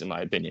integral piece, in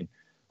my opinion.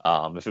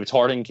 If it's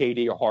Harden and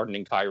KD or Harden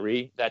and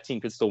Kyrie, that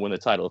team could still win the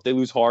title. If they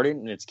lose Harden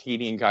and it's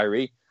KD and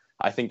Kyrie,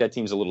 I think that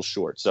team's a little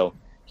short. So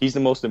he's the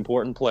most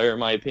important player, in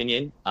my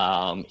opinion.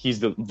 He's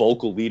the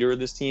vocal leader of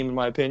this team, in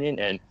my opinion.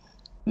 And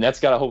Nets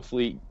got to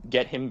hopefully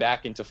get him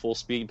back into full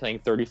speed, playing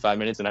 35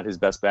 minutes and at his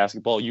best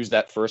basketball. Use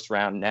that first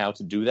round now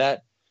to do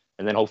that.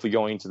 And then hopefully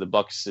going into the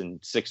Bucks and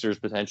Sixers,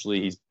 potentially,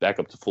 he's back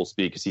up to full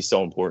speed because he's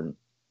so important.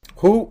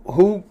 Who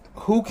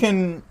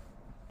can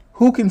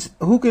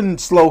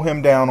slow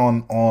him down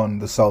on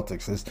the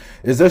Celtics?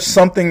 Is there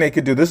something they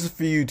could do? This is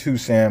for you too,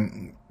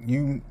 Sam.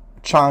 You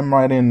chime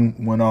right in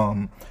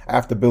when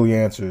after Billy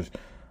answers.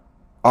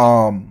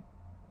 What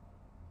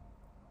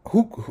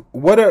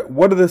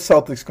are the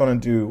Celtics going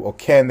to do, or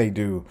can they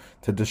do,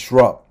 to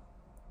disrupt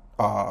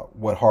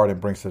what Harden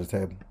brings to the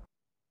table?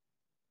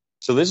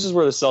 So this is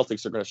where the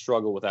Celtics are going to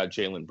struggle without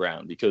Jaylen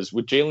Brown, because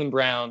with Jaylen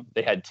Brown,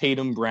 they had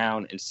Tatum,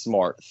 Brown, and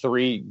Smart,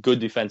 3 good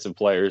defensive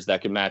players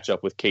that could match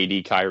up with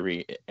KD,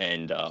 Kyrie,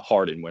 and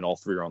Harden when all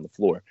 3 are on the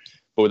floor.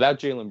 But without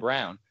Jaylen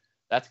Brown,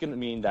 that's going to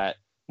mean that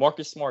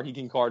Marcus Smart, he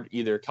can guard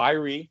either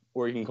Kyrie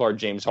or he can guard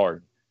James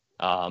Harden.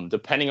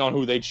 Depending on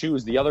who they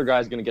choose, the other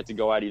guy's going to get to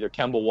go at either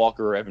Kemba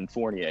Walker or Evan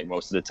Fournier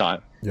most of the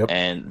time. Yep.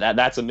 And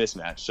that's a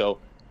mismatch. So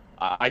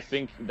I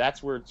think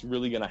that's where it's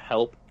really going to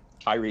help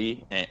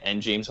Kyrie and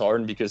James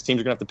Harden, because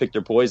teams are going to have to pick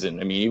their poison.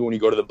 I mean, even when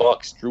you go to the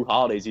Bucks, Drew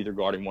Holiday's either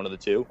guarding one of the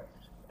two,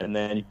 and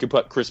then you could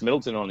put Chris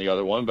Middleton on the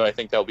other one, but I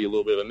think that'll be a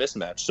little bit of a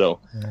mismatch. So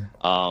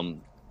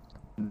one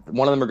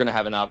of them are going to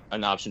have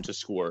an option to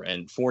score,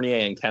 and Fournier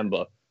and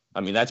Kemba,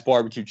 I mean, that's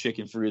barbecue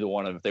chicken for either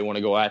one of them if they want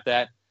to go at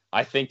that.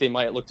 I think they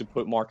might look to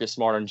put Marcus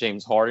Smart on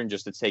James Harden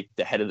just to take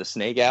the head of the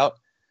snake out,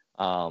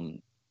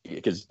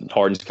 because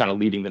Harden's kind of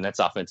leading the Nets'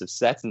 offensive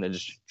sets, and then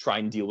just try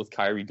and deal with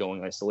Kyrie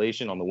going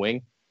isolation on the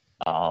wing.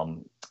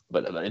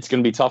 But it's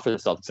going to be tough for the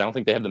Celtics. I don't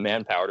think they have the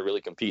manpower to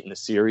really compete in the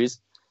series.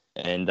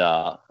 And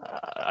I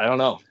don't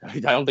know. I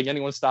don't think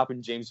anyone's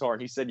stopping James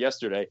Harden. He said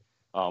yesterday,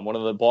 one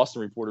of the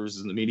Boston reporters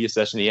in the media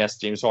session, he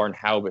asked James Harden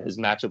how his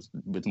matchups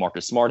with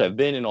Marcus Smart have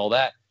been and all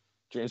that.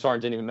 James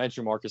Harden didn't even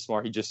mention Marcus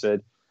Smart. He just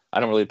said, I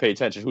don't really pay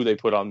attention to who they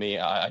put on me.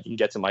 I can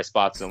get to my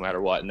spots no matter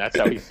what. And that's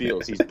how he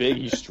feels. He's big.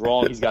 He's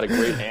strong. He's got a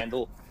great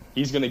handle.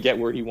 He's going to get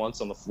where he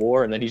wants on the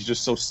floor. And then he's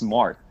just so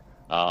smart.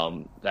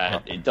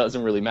 That it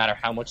doesn't really matter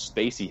how much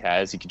space he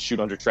has. He can shoot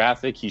under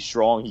traffic. He's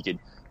strong. He could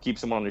keep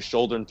someone on his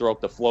shoulder and throw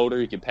up the floater.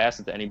 He can pass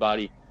it to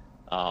anybody.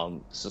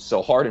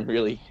 So Harden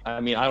really, I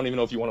mean, I don't even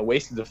know if you want to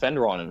waste a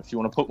defender on him. If you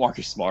want to put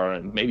Marcus Smart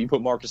on him, maybe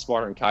put Marcus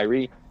Smart on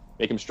Kyrie,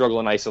 make him struggle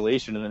in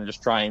isolation, and then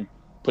just try and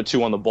put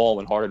 2 on the ball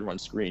when Harden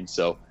runs screens.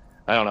 So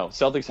I don't know.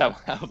 Celtics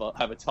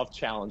have a tough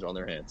challenge on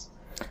their hands.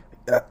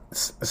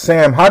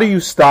 Sam, how do you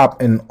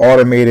stop an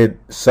automated,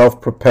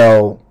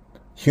 self-propelled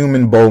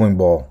human bowling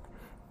ball?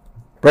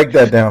 Break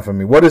that down for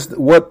me. What is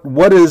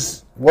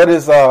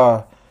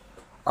our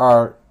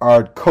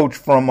coach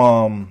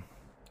from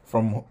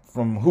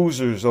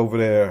Hoosiers over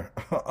there,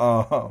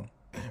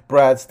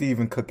 Brad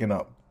Steven, cooking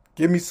up?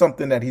 Give me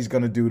something that he's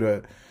going to do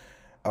to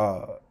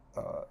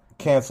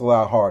cancel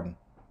out Harden.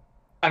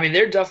 I mean,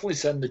 they're definitely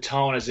setting the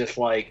tone as if,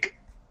 like,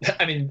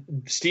 I mean,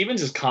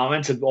 Stevens'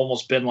 comments have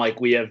almost been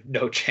like, we have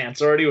no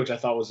chance already, which I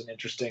thought was an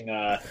interesting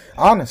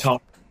honest tone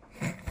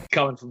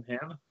coming from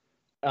him.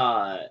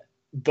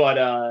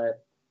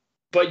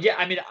 But yeah,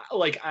 I mean,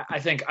 like, I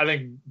think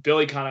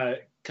Billy kind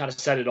of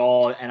said it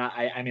all, and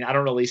I mean, I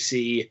don't really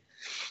see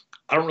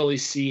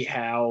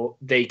how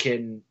they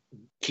can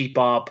keep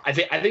up. I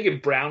think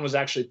if Brown was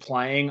actually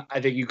playing,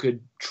 I think you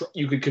could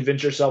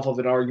convince yourself of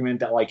an argument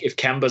that, like, if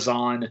Kemba's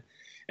on,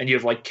 and you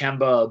have like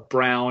Kemba,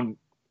 Brown,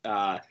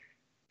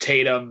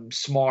 Tatum,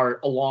 Smart,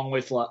 along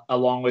with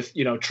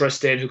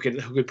Tristan, who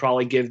could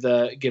probably give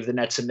the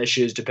Nets some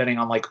issues depending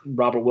on, like,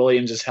 Robert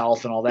Williams'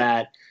 health and all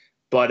that,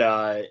 but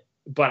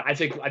I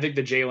think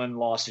the Jaylen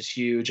loss is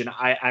huge, and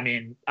I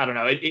mean, I don't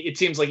know. It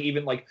seems like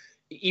even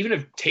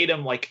if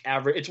Tatum, like,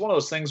 average, it's one of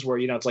those things where,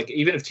 it's like,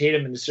 even if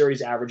Tatum in the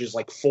series averages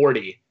like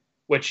 40,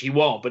 which he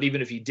won't, but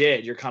even if he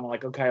did, you're kind of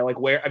like, okay, like,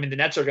 where? I mean, the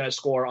Nets are going to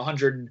score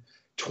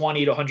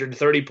 120 to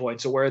 130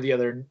 points, so where are the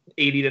other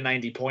 80 to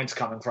 90 points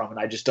coming from? And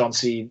I just don't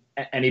see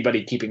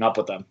anybody keeping up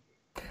with them.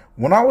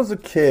 When I was a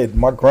kid,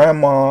 my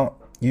grandma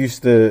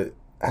used to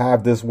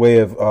have this way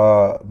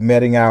of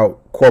meting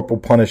out corporal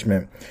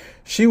punishment.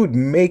 She would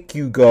make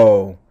you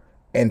go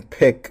and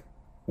pick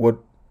what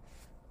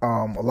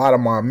a lot of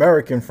my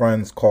American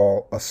friends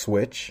call a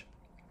switch.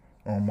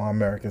 On my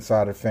American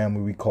side of the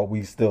family,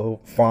 we still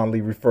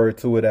fondly refer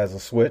to it as a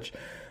switch.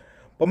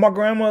 But my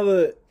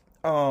grandmother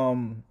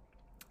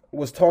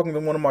was talking to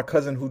one of my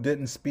cousins who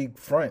didn't speak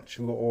French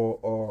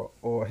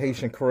or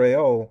Haitian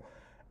Creole,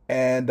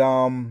 and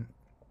asked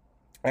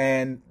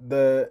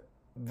the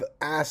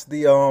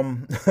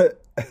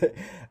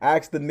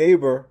asked the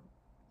neighbor,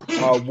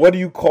 what do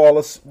you call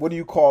a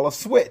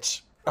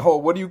switch?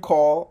 Or what do you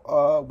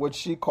call what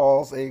she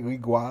calls a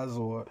riguoise,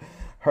 or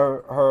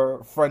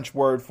her French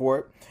word for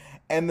it?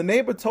 And the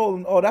neighbor told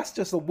him, "Oh, that's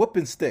just a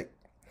whooping stick."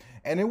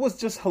 And it was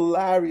just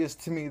hilarious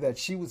to me that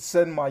she would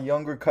send my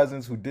younger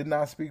cousins who did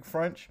not speak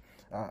French.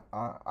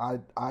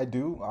 I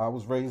do. I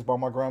was raised by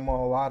my grandma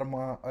a lot of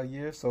my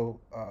years, so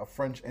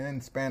French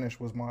and Spanish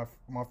was my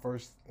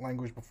first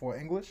language before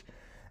English.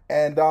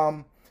 And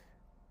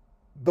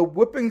the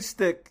whipping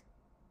stick,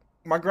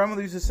 my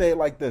grandmother used to say it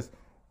like this: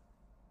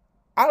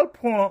 "I'll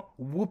prend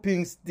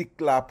whooping stick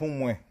là pour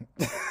moi."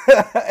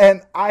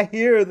 And I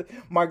hear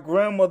my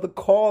grandmother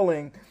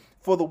calling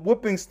for the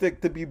whipping stick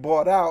to be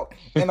brought out,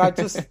 and I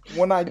just,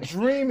 when I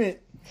dream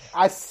it,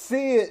 I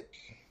see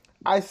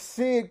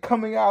it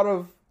coming out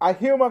of. I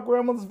hear my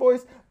grandmother's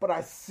voice, but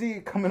I see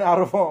it coming out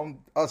of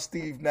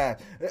Steve Nash.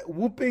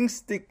 Whooping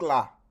stick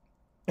la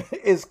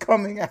is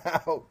coming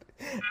out,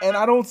 and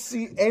I don't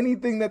see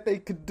anything that they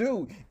could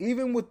do,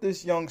 even with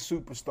this young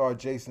superstar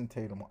Jason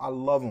Tatum. I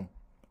love him.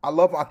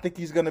 I think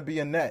he's going to be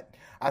a net.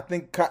 I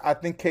think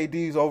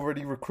KD's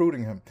already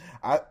recruiting him.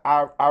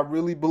 I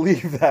really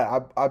believe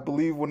that. I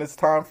believe when it's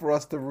time for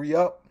us to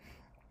re-up,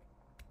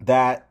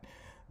 that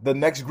the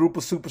next group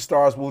of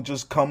superstars will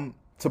just come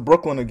to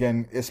Brooklyn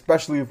again,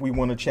 especially if we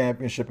win a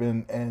championship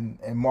and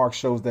Mark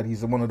shows that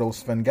he's one of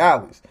those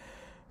Svengalis.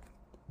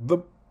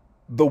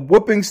 The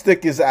whooping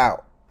stick is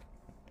out.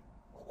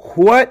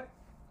 What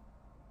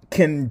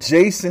can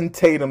Jason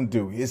Tatum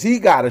do? Is he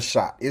got a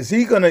shot? Is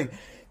he gonna?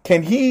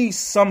 Can he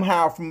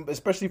somehow,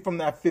 especially from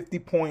that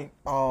 50-point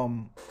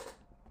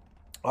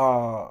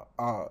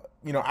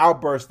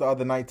outburst the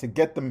other night, to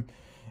get them,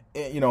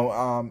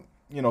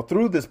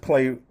 through this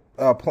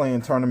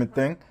playing tournament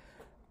thing?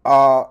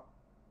 How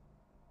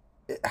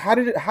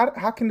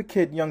can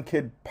the young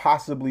kid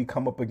possibly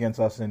come up against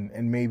us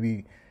and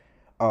maybe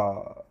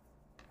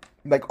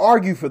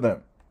argue for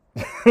them?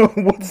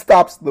 What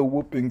stops the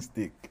whooping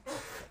stick?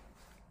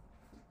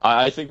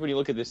 I think when you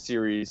look at this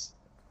series,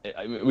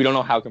 we don't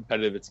know how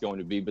competitive it's going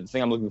to be, but the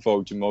thing I'm looking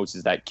forward to most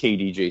is that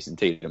KD-Jason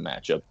Tatum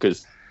matchup,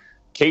 because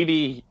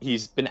KD,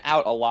 he's been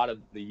out a lot of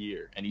the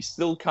year, and he's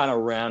still kind of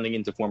rounding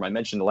into form. I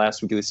mentioned the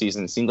last week of the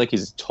season, it seemed like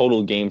his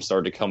total game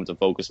started to come to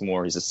focus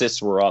more. His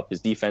assists were up,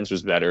 his defense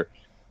was better.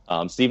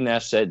 Steve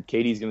Nash said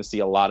KD's going to see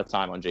a lot of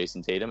time on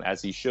Jason Tatum,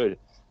 as he should.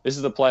 This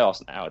is the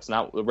playoffs now. It's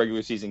not a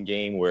regular season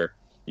game where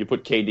you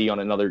put KD on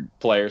another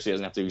player so he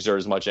doesn't have to exert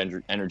as much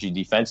energy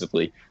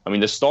defensively. I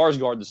mean, the stars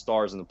guard the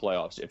stars in the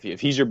playoffs.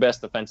 If he's your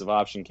best defensive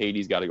option,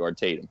 KD's got to guard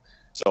Tatum.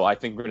 So I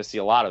think we're going to see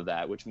a lot of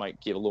that, which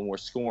might give a little more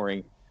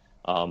scoring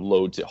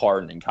load to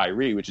Harden and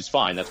Kyrie, which is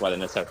fine. That's why the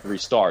Nets have 3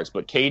 stars.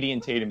 But KD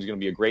and Tatum is going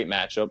to be a great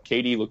matchup.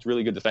 KD looked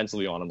really good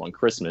defensively on him on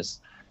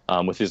Christmas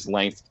with his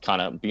length,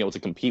 kind of being able to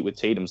compete with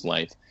Tatum's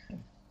length.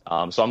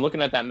 So I'm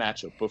looking at that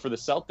matchup. But for the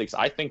Celtics,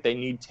 I think they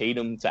need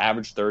Tatum to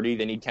average 30.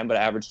 They need Kemba to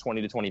average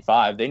 20 to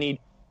 25. They need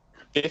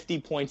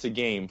 50 points a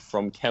game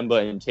from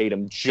Kemba and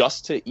Tatum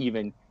just to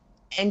even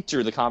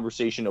enter the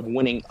conversation of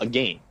winning a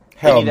game.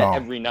 They need that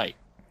every night.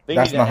 They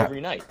need that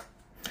every night.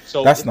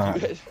 So that's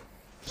not.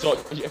 So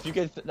if you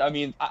get, I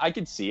mean, I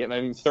could see it. I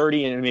mean,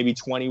 30 and maybe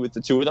 20 with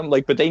the two of them.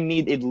 But they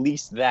need at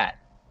least that.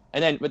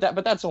 And then,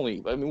 but that's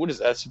only. I mean, what is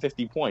that? That's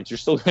 50 points. You're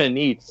still going to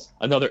need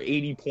another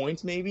 80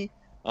 points maybe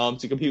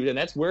to compete with the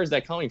Nets. Where is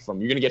that coming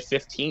from? You're going to get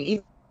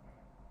 15.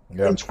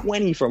 And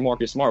 20 from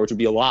Marcus Smart, which would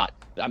be a lot.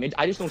 I mean,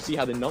 I just don't see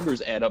how the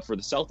numbers add up for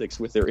the Celtics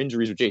with their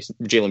injuries with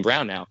Jaylen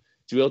Brown now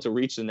to be able to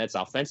reach the Nets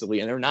offensively,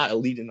 and they're not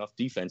elite enough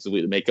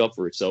defensively to make up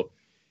for it. So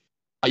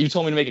you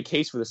told me to make a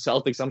case for the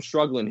Celtics. I'm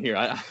struggling here.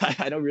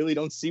 I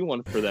don't see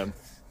one for them.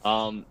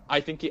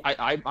 I think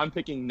I'm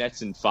picking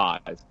Nets in 5.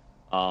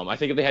 I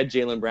think if they had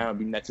Jaylen Brown, it would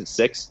be Nets in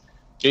 6.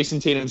 Jason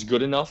Tatum's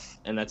good enough,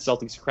 and that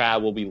Celtics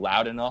crowd will be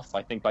loud enough.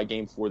 I think by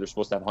Game 4, they're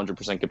supposed to have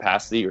 100%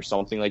 capacity or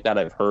something like that,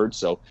 I've heard.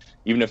 So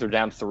even if they're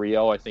down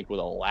 3-0, I think with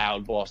a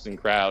loud Boston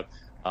crowd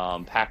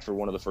packed for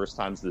one of the first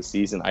times of the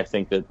season, I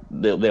think that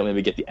they'll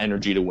maybe get the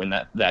energy to win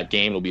that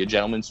game. It'll be a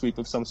gentleman's sweep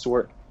of some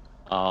sort.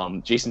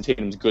 Jason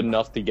Tatum's good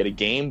enough to get a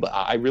game, but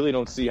I really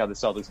don't see how the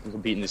Celtics can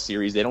compete in this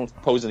series. They don't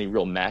pose any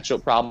real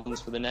matchup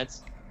problems for the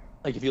Nets.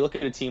 Like, if you look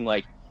at a team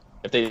like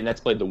if the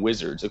Nets played the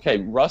Wizards, okay,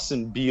 Russ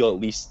and Beal at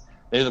least –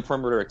 they're the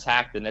perimeter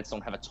attack. The Nets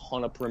don't have a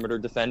ton of perimeter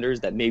defenders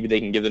that maybe they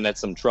can give the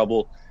Nets some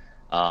trouble.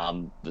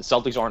 The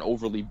Celtics aren't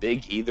overly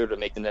big either to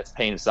make the Nets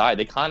pay inside.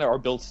 They kind of are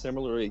built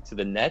similarly to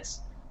the Nets,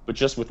 but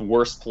just with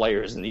worse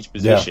players in each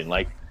position.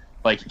 Yeah.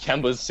 Like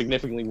Kemba's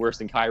significantly worse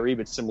than Kyrie,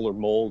 but similar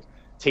mold.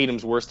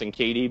 Tatum's worse than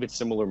KD, but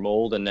similar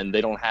mold. And then they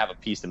don't have a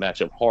piece to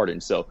match up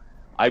Harden. So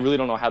I really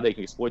don't know how they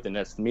can exploit the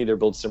Nets. To me, they're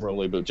built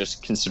similarly, but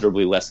just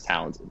considerably less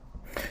talented.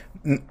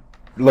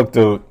 Look,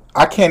 dude,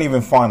 I can't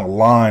even find a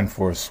line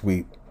for a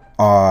sweep.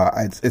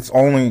 It's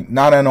only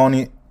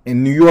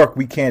in New York.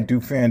 We can't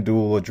do FanDuel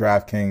or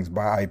DraftKings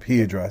by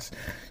IP address.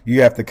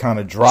 You have to kind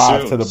of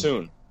drive to the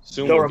soon.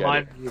 Don't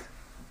remind me.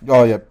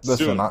 Oh yeah,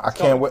 listen, I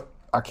can't wait.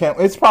 I can't.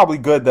 It's probably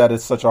good that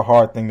it's such a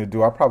hard thing to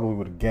do. I probably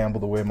would have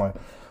gambled away my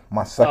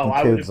second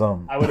kid's.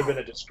 I would have been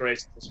a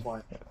disgrace at this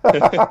point.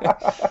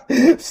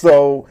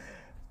 So,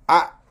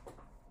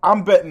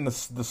 I'm betting the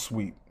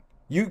sweep.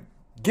 You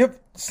give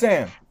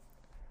Sam.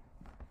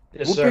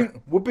 Yes, sir.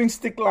 Whooping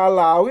stick la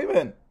la.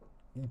 Even.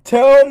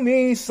 Tell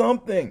me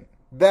something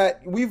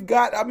that we've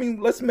got. I mean,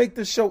 let's make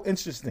this show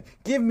interesting.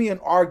 Give me an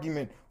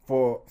argument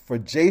for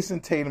Jason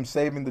Tatum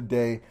saving the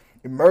day,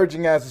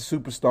 emerging as a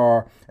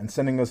superstar, and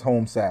sending us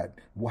home sad.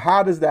 Well,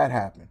 how does that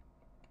happen?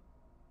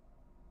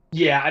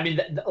 Yeah, I mean,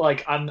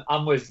 like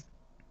I'm with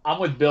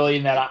Billy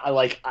in that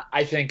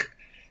I think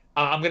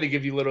I'm going to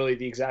give you literally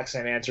the exact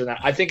same answer. That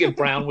I think if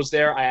Brown was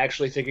there, I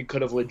actually think it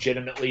could have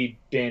legitimately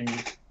been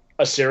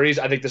a series.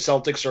 I think the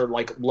Celtics are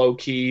like low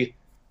key,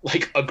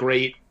 like a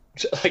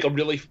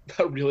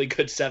really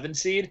good 7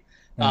 seed.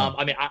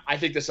 I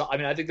think the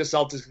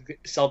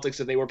Celtics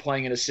if they were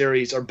playing in a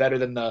series are better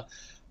than the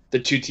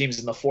two teams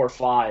in the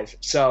 4-5.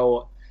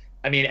 So,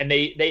 I mean, and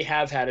they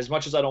have had, as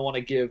much as I don't want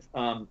to give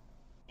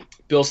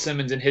Bill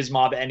Simmons and his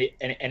mob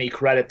any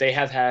credit, they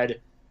have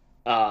had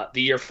the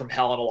year from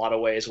hell in a lot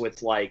of ways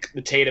with like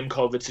the Tatum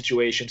COVID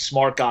situation.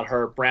 Smart got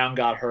hurt, Brown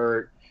got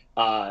hurt,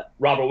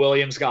 Robert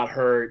Williams got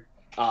hurt.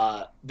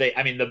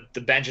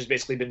 The bench has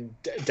basically been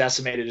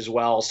decimated as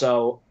well.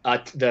 So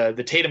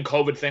the Tatum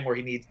COVID thing where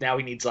he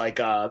needs like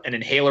an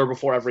inhaler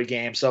before every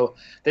game. So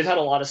they've had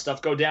a lot of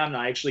stuff go down, and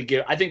I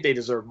think they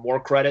deserve more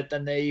credit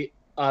than they've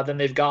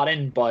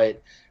gotten.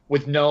 But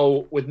with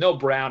no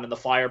Brown and the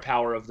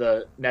firepower of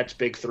the Nets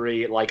big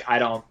three, like I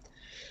don't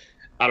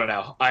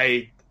know.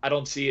 I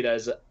don't see it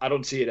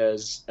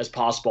as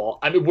possible.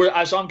 I mean,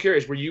 so I'm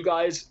curious. Were you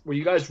guys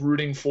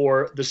rooting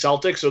for the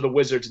Celtics or the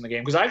Wizards in the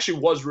game? Because I actually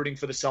was rooting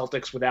for the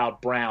Celtics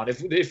without Brown. If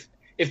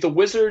the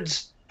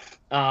Wizards,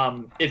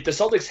 if the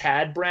Celtics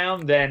had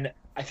Brown, then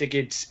I think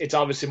it's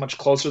obviously much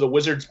closer. The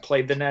Wizards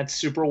played the Nets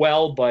super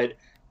well, but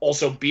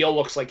also Beal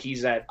looks like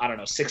he's at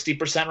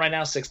 60% right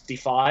now,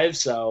 65.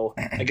 So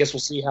I guess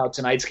we'll see how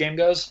tonight's game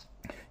goes.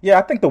 Yeah,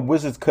 I think the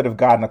Wizards could have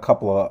gotten a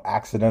couple of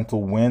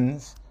accidental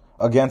wins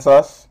against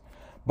us.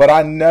 But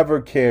I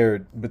never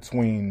cared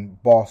between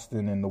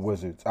Boston and the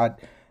Wizards.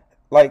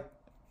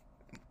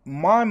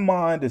 My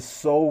mind is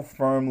so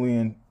firmly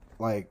in,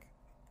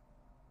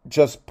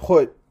 just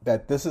put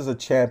that this is a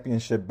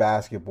championship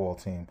basketball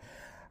team.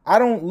 I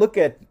don't look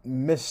at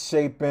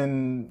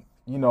misshapen,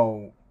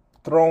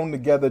 thrown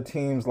together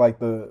teams like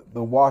the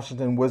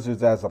Washington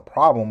Wizards as a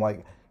problem.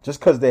 Like, just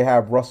because they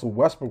have Russell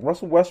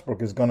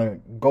Westbrook is going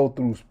to go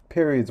through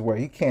periods where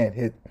he can't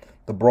hit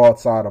the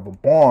broadside of a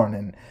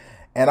barn.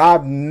 And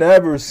I've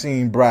never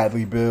seen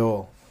Bradley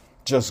Beal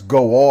just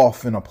go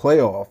off in a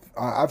playoff.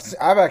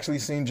 I've actually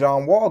seen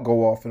John Wall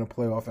go off in a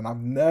playoff, and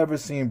I've never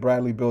seen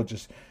Bradley Beal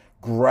just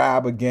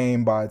grab a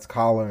game by its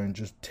collar and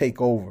just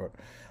take over.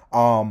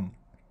 I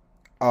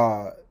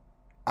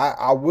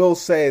will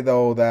say,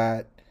 though,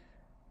 that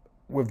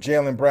with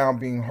Jaylen Brown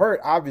being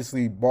hurt,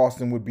 obviously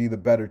Boston would be the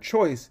better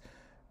choice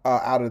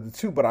out of the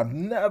two. But I've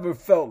never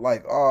felt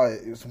like,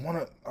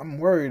 I'm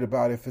worried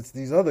about if it's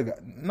these other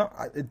guys. No,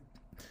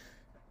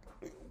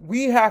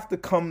 we have to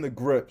come to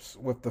grips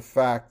with the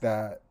fact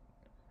that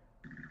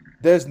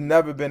there's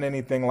never been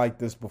anything like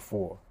this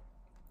before.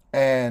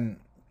 And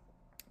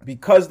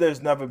because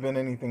there's never been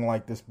anything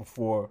like this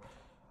before,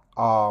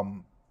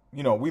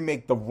 we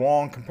make the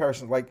wrong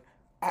comparison. Like,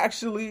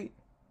 actually,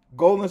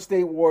 Golden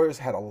State Warriors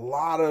had a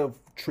lot of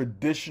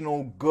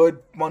traditional, good,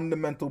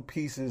 fundamental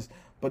pieces,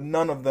 but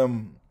none of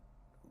them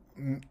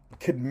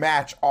could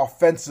match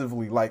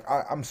offensively. Like,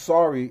 I'm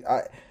sorry,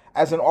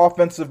 as an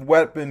offensive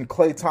weapon,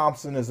 Klay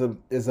Thompson is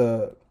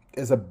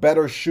a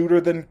better shooter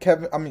than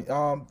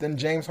than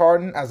James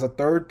Harden as a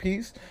third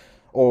piece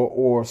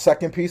or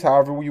second piece,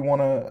 however you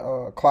want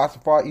to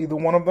classify either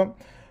one of them.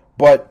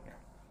 But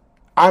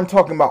I'm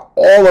talking about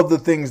all of the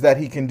things that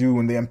he can do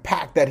and the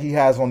impact that he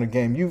has on the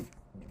game.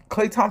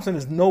 Klay Thompson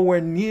is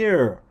nowhere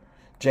near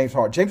James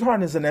Harden. James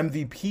Harden is an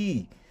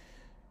MVP.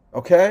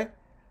 Okay?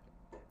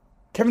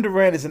 Kevin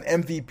Durant is an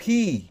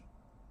MVP.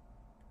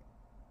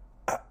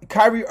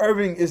 Kyrie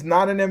Irving is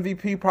not an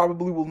MVP,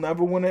 probably will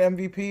never win an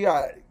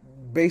MVP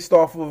based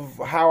off of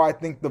how I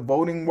think the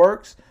voting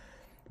works.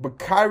 But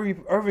Kyrie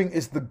Irving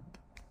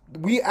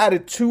we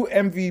added 2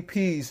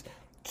 MVPs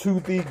to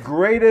the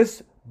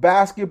greatest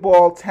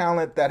basketball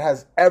talent that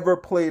has ever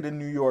played in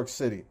New York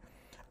City.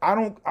 I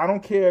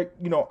don't care,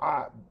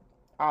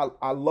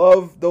 I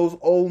love those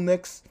old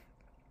Knicks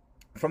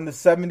from the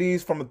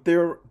 70s from a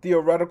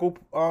theoretical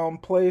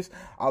place.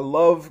 I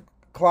love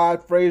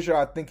Clyde Frazier.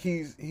 I think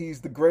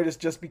he's the greatest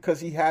just because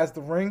he has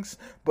the rings.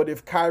 But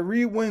if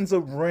Kyrie wins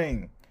a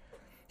ring,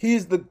 he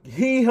is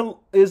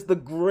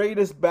the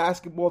greatest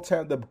basketball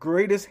talent, the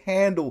greatest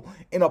handle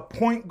in a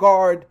point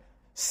guard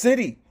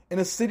city, in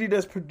a city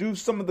that's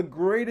produced some of the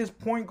greatest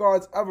point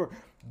guards ever.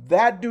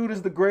 That dude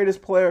is the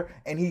greatest player,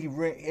 and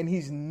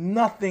he's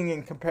nothing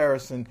in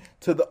comparison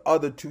to the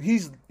other two.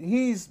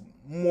 He's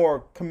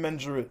more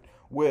commensurate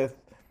with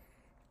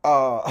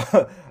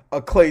a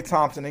Klay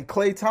Thompson. And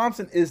Klay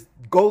Thompson is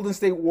Golden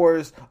State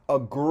Warriors, a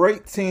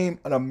great team,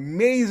 an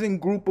amazing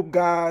group of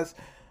guys,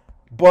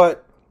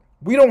 but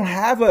we don't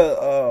have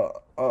a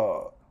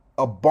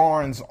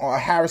Barnes or a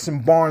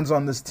Harrison Barnes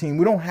on this team.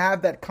 We don't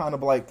have that kind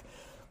of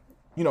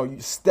you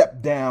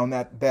step down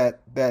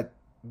that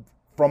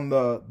from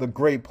the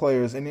great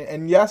players.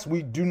 And yes,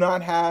 we do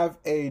not have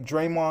a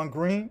Draymond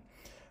Green.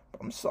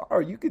 I'm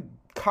sorry, you could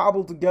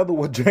cobble together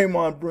what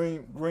Draymond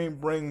Green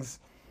brings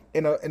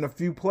in a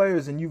few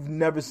players, and you've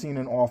never seen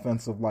an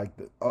offense like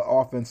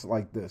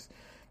this.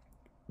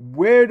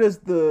 Where does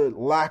the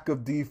lack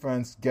of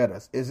defense get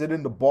us? Is it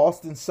in the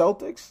Boston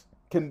Celtics?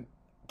 Can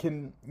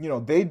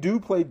they do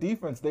play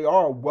defense? They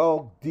are a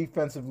well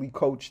defensively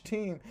coached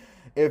team.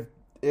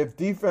 If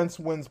defense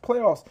wins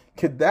playoffs,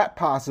 could that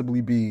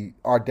possibly be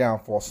our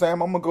downfall?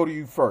 Sam, I'm gonna go to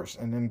you first,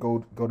 and then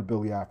go to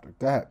Billy after.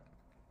 Go ahead.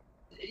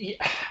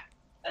 Yeah,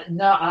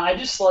 no, I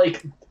just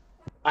like.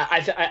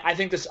 I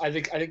think the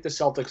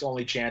Celtics'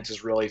 only chance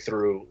is really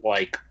through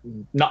like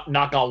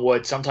knock on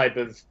wood, some type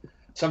of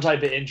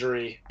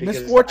injury.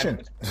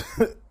 Misfortune.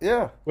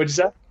 Yeah. What'd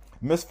you say?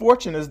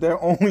 Misfortune is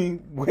their only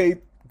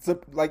way to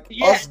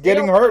us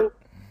getting hurt.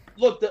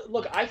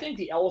 Look. I think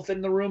the elephant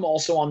in the room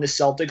also on the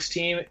Celtics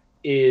team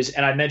is,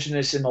 and I mentioned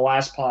this in the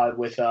last pod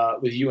with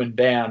you and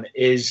Bam,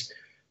 is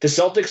the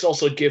Celtics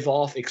also give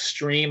off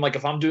extreme. Like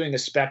if I'm doing a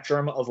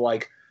spectrum of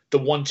like the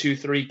 1, 2,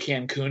 3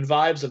 Cancun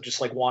vibes of just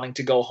like wanting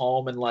to go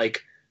home and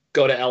like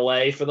go to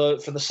LA for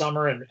the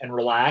summer and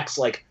relax.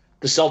 Like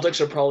the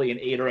Celtics are probably an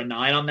 8 or a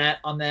 9 on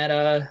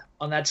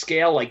that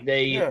scale. Like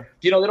they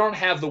don't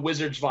have the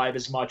Wizards vibe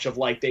as much of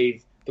like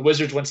the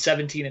Wizards went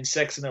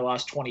 17-6 in their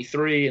last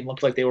 23 and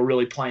looked like they were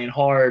really playing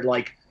hard.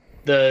 Like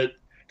the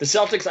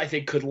Celtics, I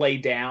think, could lay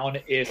down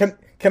if.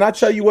 Can I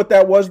tell you what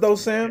that was though,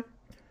 Sam?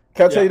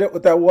 Can I tell you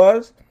what that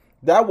was?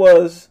 That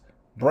was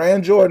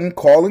Brand Jordan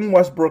calling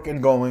Westbrook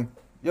and going,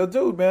 "Yo,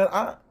 dude, man,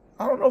 I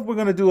don't know if we're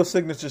gonna do a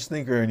signature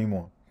sneaker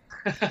anymore.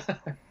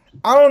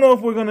 I don't know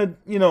if we're gonna,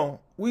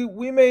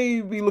 we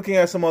may be looking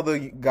at some other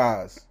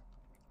guys,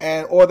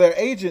 or their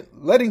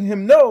agent letting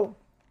him know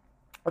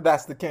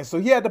that's the case. So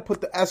he had to put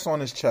the S on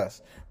his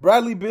chest.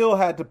 Bradley Beal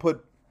had to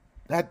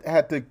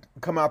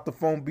come out the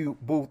phone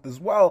booth as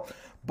well,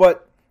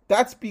 but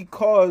that's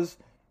because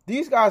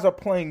these guys are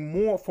playing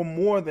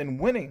more than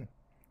winning,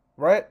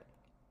 right?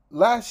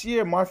 Last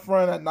year, my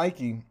friend at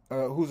Nike,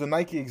 who's a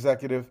Nike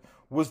executive,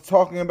 was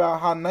talking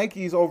about how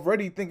Nike's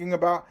already thinking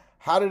about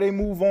how do they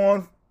move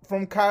on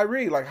from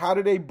Kyrie? Like, how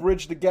do they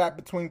bridge the gap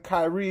between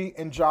Kyrie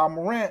and Ja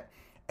Morant?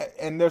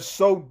 And they're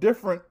so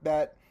different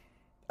that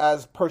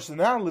as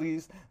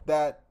personalities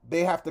that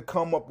they have to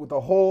come up with a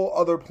whole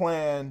other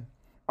plan.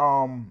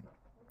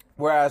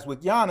 Whereas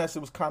with Giannis, it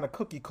was kind of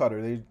cookie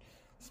cutter. They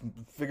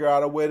figure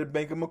out a way to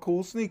make him a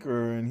cool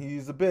sneaker, and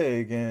he's a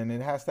big, and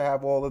it has to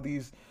have all of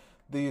these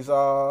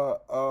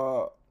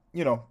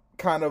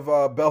kind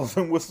of bells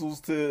and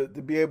whistles to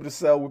be able to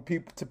sell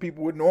to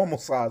people with normal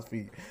size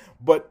feet.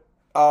 But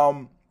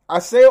I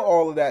say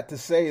all of that to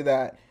say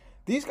that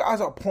these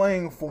guys are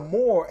playing for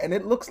more, and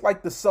it looks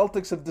like the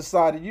Celtics have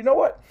decided, you know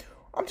what?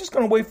 I'm just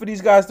going to wait for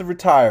these guys to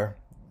retire.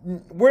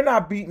 We're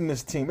not beating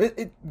this team.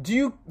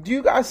 Do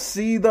you guys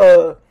see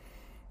a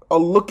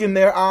look in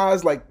their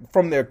eyes, like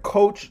from their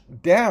coach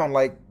down,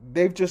 like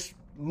they've just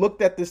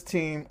looked at this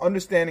team,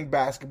 understanding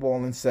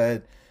basketball, and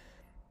said,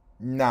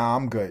 "Nah,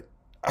 I'm good."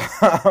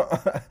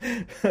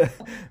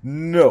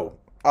 No,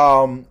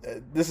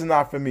 this is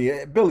not for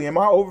me. Billy, am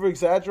I over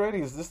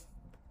exaggerating? Is this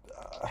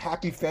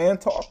happy fan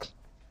talk?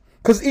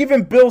 Because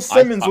even Bill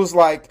Simmons was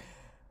like,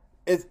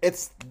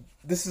 there's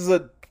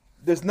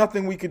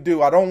nothing we could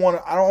do. I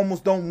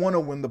almost don't want to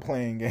win the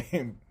playing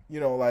game.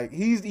 Like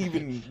he's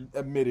even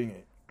admitting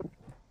it.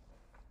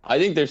 I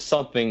think there's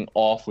something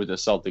off with the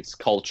Celtics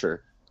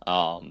culture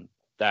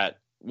that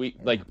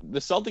the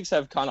Celtics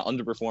have kind of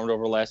underperformed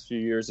over the last few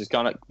years. There's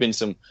kind of been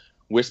some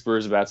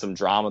whispers about some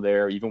drama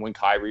there. Even when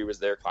Kyrie was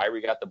there,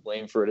 Kyrie got the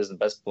blame for it as the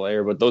best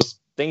player, but those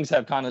things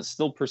have kind of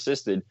still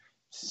persisted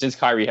since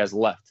Kyrie has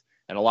left.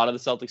 And a lot of the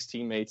Celtics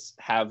teammates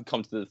have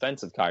come to the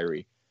defense of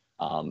Kyrie.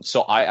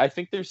 So I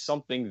think there's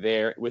something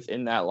there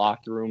within that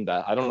locker room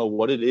that I don't know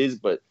what it is,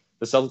 but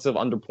the Celtics have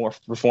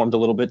underperformed a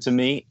little bit to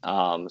me.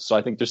 So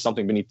I think there's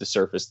something beneath the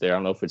surface there. I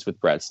don't know if it's with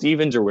Brad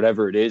Stevens or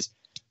whatever it is,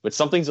 but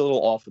something's a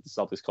little off with the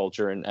Celtics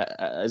culture. And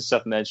as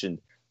Seth mentioned,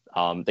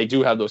 they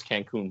do have those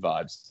Cancun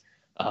vibes.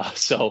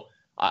 So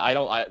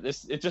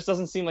it just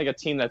doesn't seem like a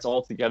team that's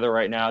all together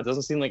right now. It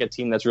doesn't seem like a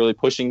team that's really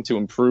pushing to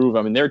improve.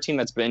 I mean, they're a team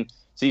that's been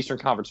to the Eastern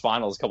Conference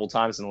Finals a couple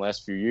times in the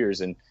last few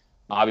years, and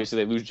obviously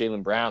they lose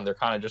Jaylen Brown. They're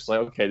kind of just like,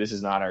 okay, this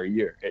is not our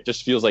year. It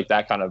just feels like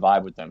that kind of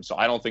vibe with them. So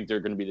I don't think they're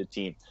going to be the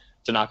team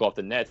to knock off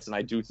the Nets. And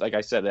I do, like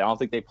I said, I don't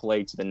think they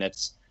play to the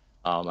Nets.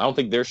 I don't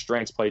think their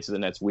strengths play to the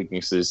Nets'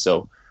 weaknesses.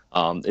 So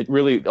it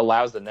really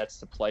allows the Nets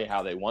to play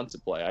how they want to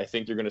play. I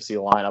think you're going to see a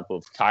lineup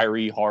of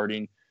Kyrie,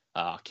 Harden,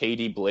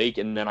 KD, Blake,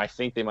 and then I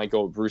think they might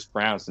go with Bruce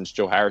Brown since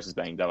Joe Harris is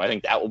banged up. I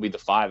think that will be the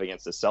 5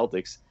 against the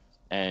Celtics.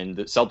 And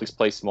the Celtics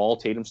play small.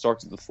 Tatum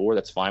starts at the 4.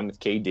 That's fine with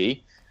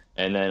KD.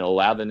 And then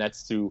allow the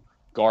Nets to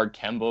guard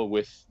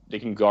Kemba they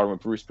can guard him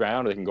with Bruce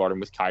Brown, or they can guard him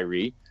with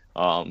Kyrie,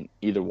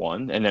 either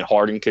one. And then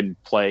Harden could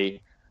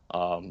play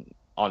on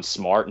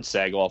Smart and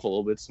sag off a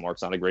little bit.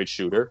 Smart's not a great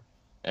shooter.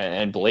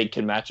 And Blake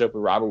can match up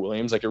with Robert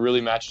Williams. Like, it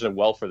really matches up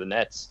well for the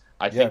Nets.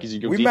 I think as you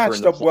go deeper, we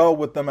matched up well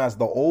with them as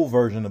the old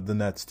version of the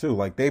Nets too.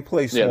 Like, they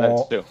play small. Yeah,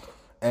 that's too.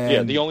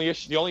 And the only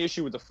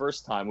issue with the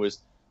first time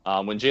was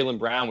When Jaylen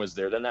Brown was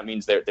there, then that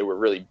means they were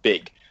really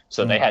big.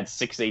 So they had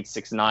 6'8",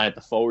 6'9" at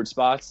the forward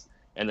spots,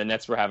 and the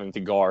Nets were having to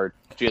guard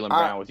Jaylen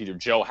Brown with either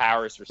Joe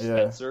Harris or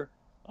Spencer.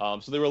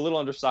 So they were a little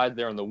undersized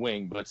there on the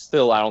wing, but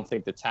still, I don't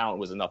think the talent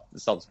was enough for the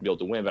Celtics to be able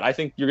to win. But I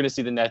think you're going to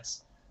see the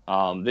Nets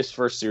this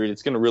first series.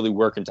 It's going to really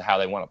work into how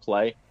they want to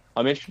play.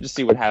 I'm interested to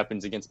see what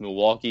happens against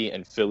Milwaukee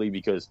and Philly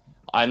because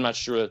I'm not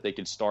sure that they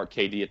could start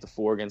KD at the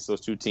 4 against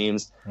those two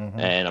teams,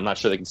 and I'm not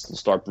sure they can still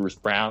start Bruce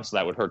Brown, so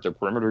that would hurt their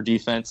perimeter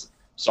defense.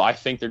 So I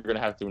think they're going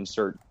to have to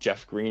insert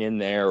Jeff Green in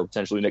there or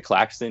potentially Nick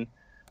Claxton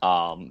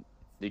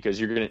because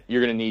you're going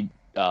to need.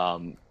 I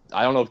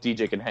don't know if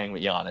DJ can hang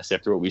with Giannis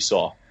after what we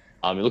saw.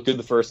 He looked good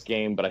the first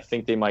game, but I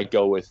think they might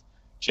go with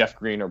Jeff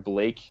Green or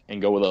Blake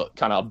and go with a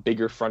kind of a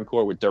bigger front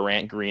court with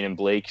Durant, Green, and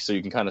Blake, so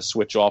you can kind of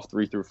switch off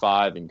 3 through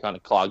 5 and kind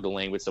of clog the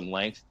lane with some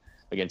length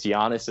against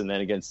Giannis, and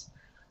then against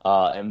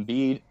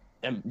Embiid.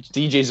 And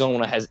DJ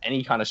Zona has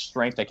any kind of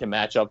strength that can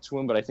match up to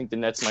him, but I think the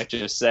Nets might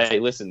just say,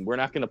 listen, we're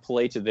not going to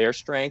play to their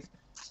strength.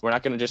 We're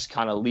not going to just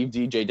kind of leave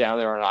DJ down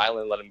there on an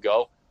island and let him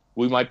go.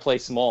 We might play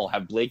small,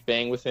 have Blake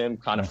bang with him,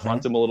 kind of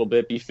front him a little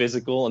bit, be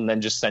physical, and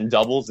then just send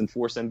doubles and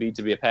force Embiid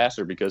to be a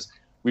passer because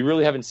we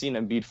really haven't seen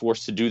Embiid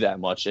forced to do that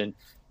much. And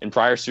in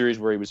prior series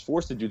where he was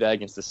forced to do that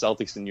against the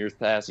Celtics in years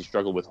past, he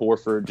struggled with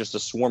Horford, just a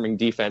swarming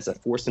defense that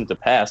forced him to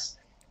pass.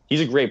 He's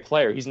a great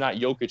player. He's not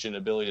Jokic in the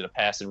ability to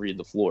pass and read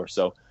the floor.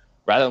 So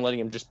rather than letting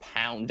him just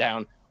pound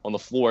down on the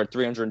floor at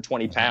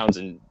 320 pounds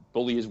and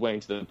bully his way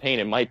into the paint,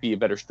 it might be a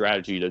better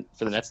strategy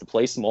for the Nets to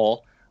play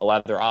small,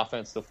 allow their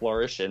offense to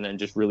flourish, and then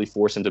just really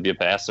force him to be a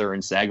passer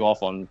and sag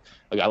off on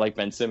a guy like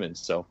Ben Simmons.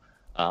 So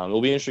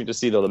it'll be interesting to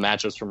see, though, the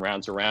matchups from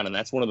round to round, and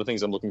that's one of the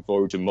things I'm looking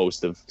forward to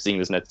most of seeing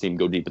this Nets team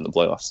go deep in the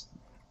playoffs.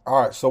 All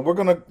right, so we're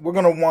gonna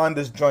wind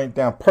this joint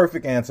down.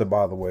 Perfect answer,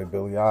 by the way,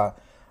 Billy. I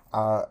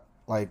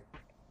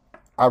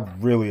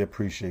really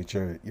appreciate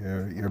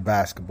your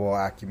basketball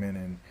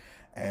acumen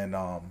and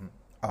I'm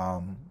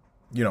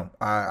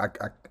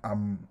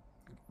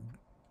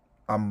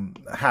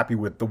happy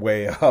with the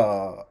way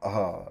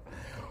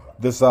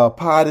this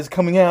pod is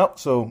coming out.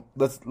 So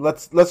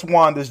let's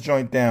wind this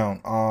joint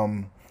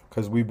down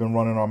because we've been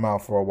running our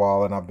mouth for a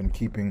while, and I've been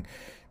keeping.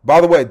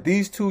 By the way,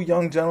 these two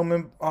young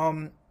gentlemen,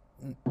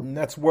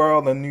 Nets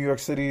World and New York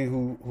City,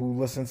 who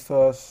listens to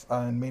us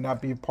and may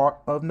not be part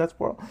of Nets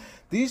World,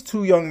 these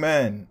two young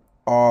men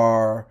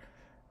are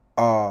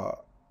I'm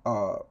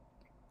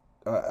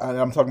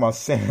talking about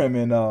Sam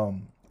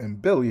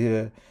and Billy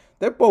here.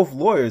 They're both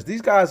lawyers.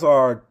 These guys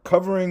are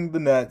covering the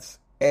Nets,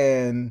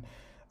 and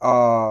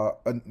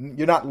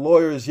you're not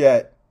lawyers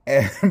yet,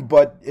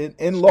 but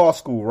in law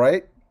school,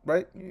 right?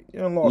 Right?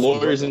 You're in law school.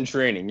 Lawyers in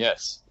training,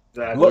 yes.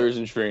 Lawyers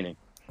in training.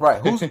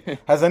 Right.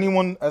 Has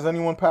anyone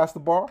passed the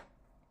bar?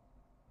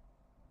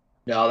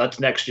 No, that's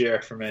next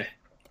year for me.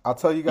 I'll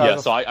tell you guys. Yeah,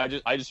 so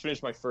I just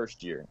finished my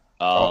first year.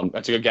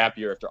 I took a gap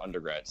year after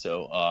undergrad,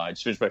 so I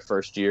just finished my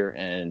first year,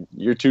 and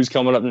year 2's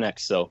coming up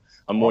next. So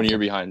I'm 1 year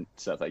behind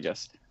Seth, I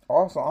guess.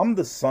 Also, I'm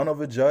the son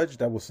of a judge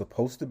that was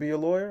supposed to be a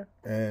lawyer,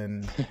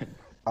 and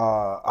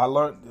I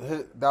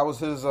learned that was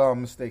his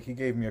mistake. He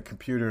gave me a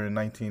computer in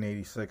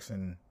 1986,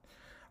 and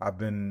I've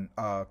been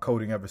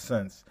coding ever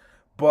since.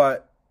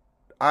 But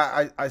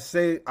I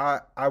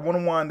want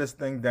to wind this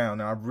thing down,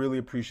 and I really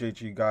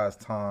appreciate you guys'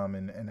 time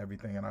and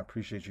everything, and I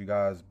appreciate you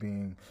guys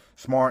being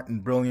smart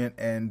and brilliant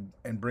and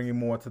bringing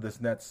more to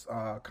this Nets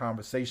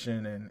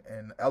conversation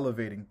and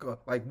elevating.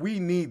 Like, we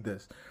need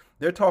this.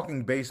 They're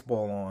talking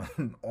baseball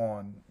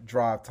on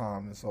drive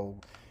time, and so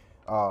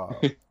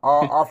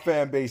our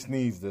fan base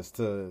needs this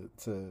to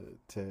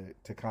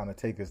kind of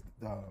take us,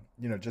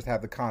 just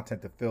have the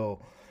content to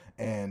fill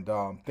and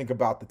think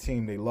about the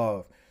team they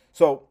love.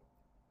 So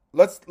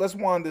let's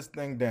wind this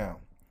thing down.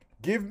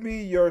 Give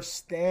me your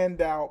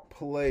standout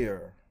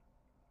player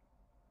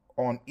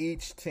on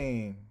each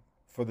team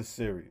for the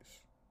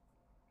series.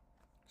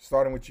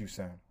 Starting with you,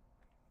 Sam.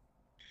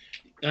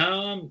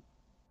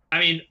 I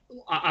mean,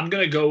 I'm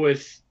gonna go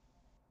with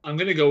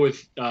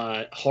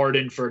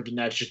Harden for the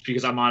Nets just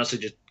because I'm honestly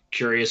just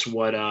curious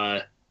what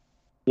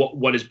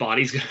his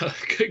body's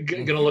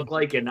gonna look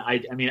like, and I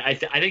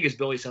think as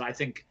Billy said, I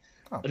think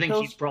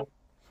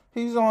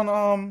he's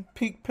on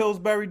peak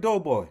Pillsbury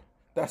Doughboy.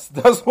 That's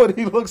what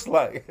he looks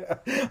like.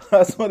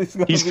 That's what he's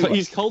gonna be like.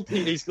 He's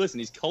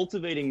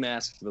cultivating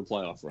mass for the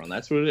playoff run.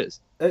 That's what it is.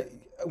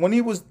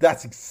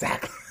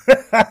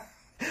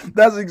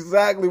 That's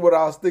exactly what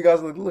I was thinking. I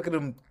was like, look at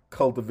him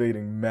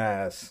cultivating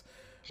mass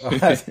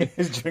as he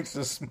drinks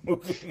a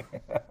smoothie.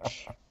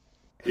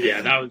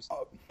 Yeah, that was.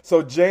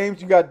 So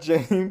James, you got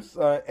James,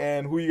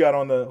 and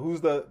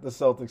who's the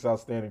Celtics'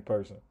 outstanding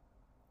person?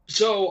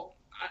 So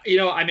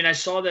I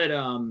saw that.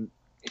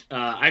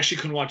 I actually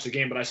couldn't watch the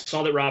game, but I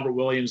saw that Robert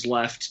Williams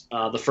left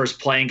the first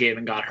playing game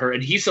and got hurt,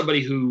 and he's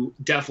somebody who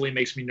definitely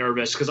makes me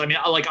nervous because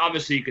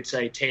obviously you could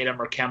say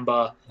Tatum or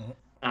Kemba.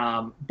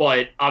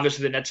 But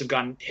obviously the Nets have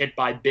gotten hit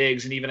by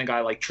bigs, and even a guy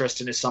like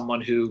Tristan is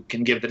someone who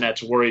can give the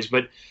Nets worries.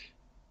 But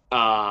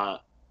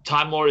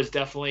Time Lord is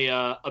definitely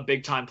a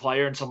big-time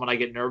player and someone I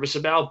get nervous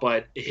about,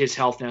 but his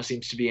health now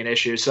seems to be an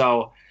issue.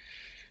 So,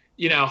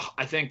 Because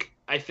I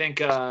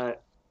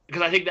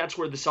think that's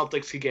where the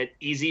Celtics could get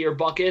easier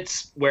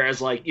buckets,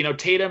 whereas like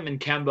Tatum and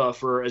Kemba,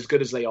 for as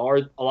good as they are,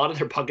 a lot of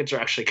their buckets are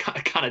actually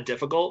kind of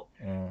difficult.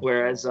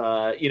 Whereas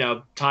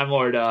Time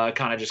Lord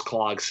kind of just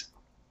clogs.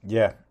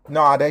 Yeah,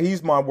 no,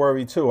 he's my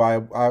worry too. I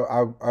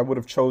would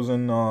have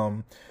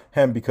chosen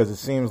him because it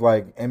seems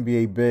like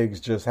NBA bigs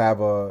just have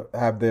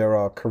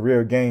their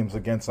career games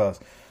against us.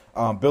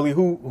 Billy,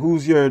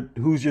 who's your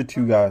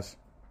two guys?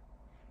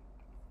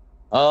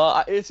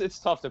 It's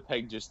tough to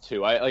peg just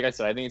two. Like I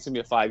said, I think it's gonna be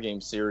a 5-game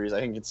series. I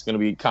think it's gonna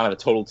be kind of a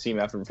total team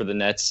effort for the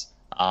Nets.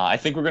 I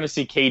think we're gonna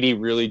see KD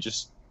really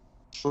just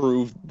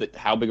prove that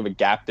how big of a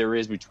gap there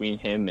is between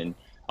him and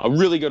a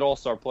really good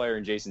all-star player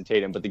in Jason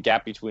Tatum, but the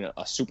gap between a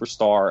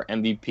superstar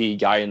MVP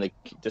guy in the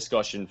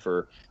discussion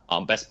for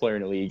best player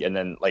in the league and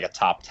then like a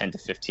top 10 to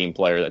 15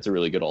 player that's a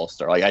really good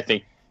all-star. Like I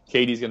think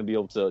KD's going to be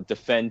able to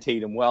defend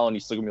Tatum well, and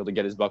he's still going to be able to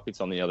get his buckets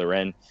on the other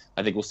end.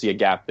 I think we'll see a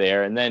gap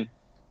there. And then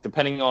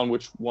depending on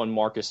which one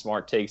Marcus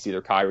Smart takes,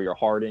 either Kyrie or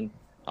Harden,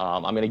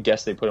 I'm going to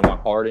guess they put him on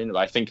Harden, but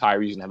I think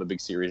Kyrie's going to have a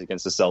big series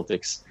against the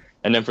Celtics.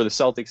 And then for the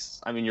Celtics,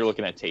 I mean, you're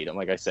looking at Tatum.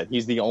 Like I said,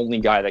 he's the only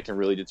guy that can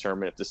really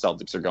determine if the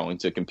Celtics are going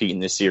to compete in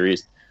this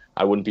series.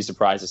 I wouldn't be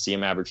surprised to see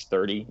him average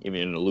 30, even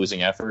in a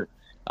losing effort.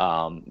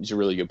 He's a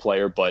really good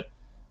player. But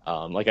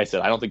like I said,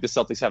 I don't think the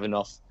Celtics have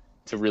enough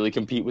to really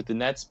compete with the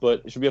Nets.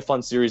 But it should be a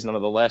fun series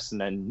nonetheless. And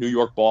then New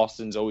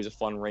York-Boston's always a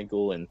fun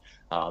wrinkle. And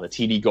the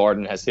TD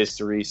Garden has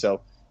history.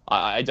 So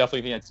I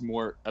definitely think that's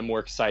a more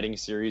exciting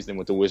series than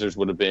what the Wizards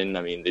would have been.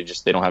 I mean,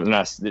 they're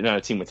not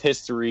a team with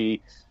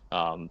history.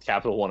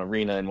 Capital One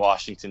Arena in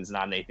Washington is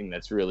not anything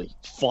that's really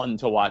fun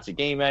to watch a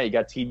game at. You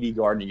got TD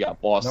Garden, you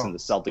got Boston, the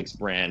Celtics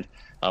brand,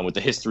 with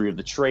the history of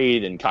the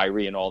trade and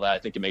Kyrie and all that. I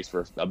think it makes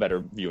for a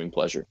better viewing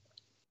pleasure.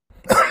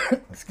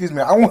 Excuse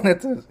me. I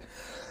wanted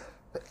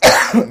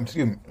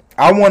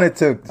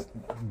to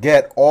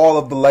get all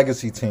of the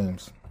legacy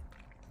teams.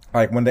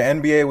 Like when the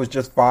NBA was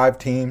just 5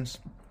 teams,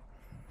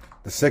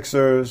 the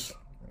Sixers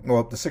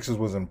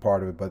wasn't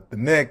part of it, but the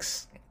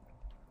Knicks,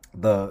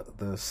 the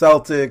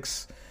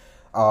Celtics.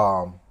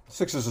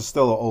 Sixers are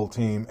still an old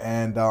team,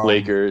 and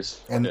Lakers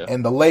and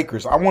the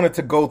Lakers. I wanted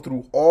to go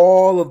through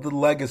all of the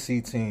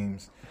legacy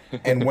teams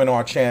and win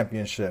our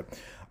championship.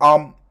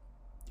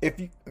 If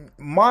you,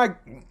 my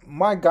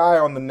guy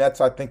on the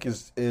Nets, I think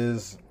is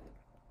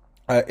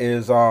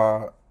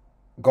going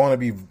to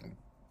be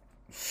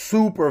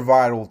super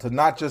vital to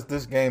not just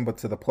this game but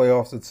to the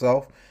playoffs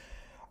itself.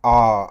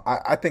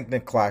 I think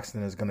Nick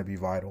Claxton is going to be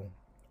vital.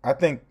 I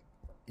think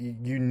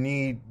you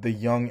need the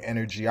young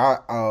energy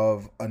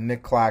of a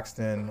Nick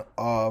Claxton,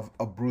 of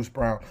a Bruce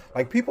Brown.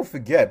 Like, people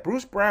forget,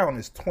 Bruce Brown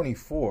is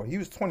 24. He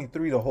was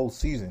 23 the whole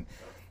season.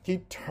 He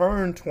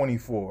turned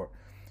 24.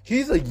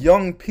 He's a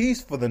young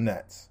piece for the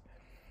Nets.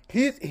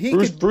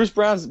 Bruce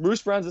Brown's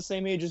the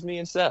same age as me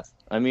and Seth.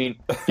 I mean,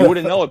 you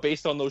wouldn't know it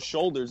based on those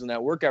shoulders and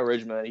that workout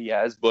regimen that he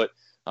has, but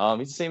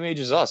he's the same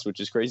age as us, which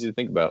is crazy to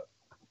think about.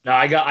 No,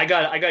 I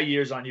got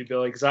years on you,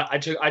 Billy, because I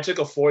took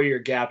a 4-year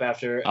gap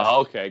after.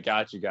 Oh, okay,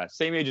 got you.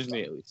 Same age as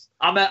me, at least.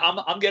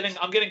 I'm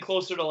getting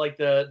closer to like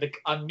the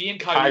me and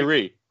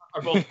Kyrie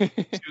are both 2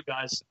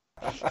 guys.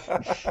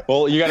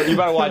 Well, you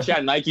better watch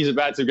out. Nike's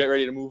about to get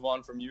ready to move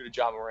on from you to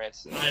John Morant.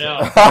 I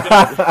know.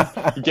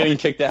 You're getting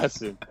kicked out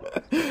soon.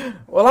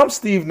 Well, I'm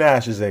Steve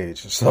Nash's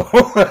age, so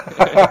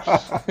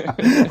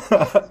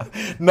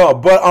no.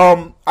 But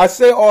I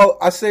say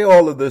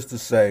all of this to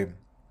say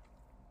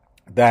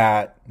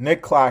that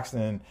Nick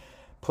Claxton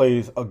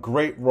plays a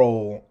great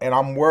role, and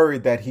I'm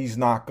worried that he's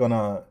not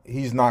gonna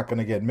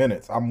get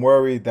minutes. I'm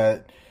worried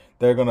that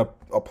they're gonna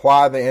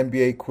apply the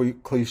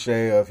NBA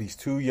cliche of he's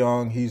too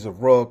young, he's a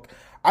rook.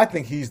 I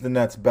think he's the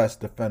Nets' best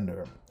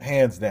defender,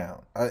 hands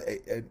down.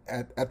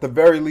 At the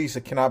very least,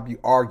 it cannot be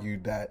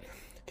argued that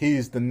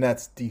he's the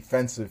Nets'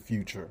 defensive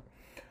future.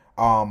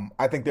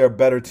 I think they're a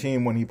better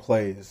team when he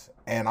plays,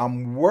 and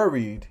I'm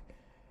worried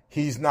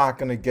he's not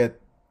going to get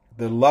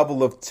the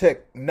level of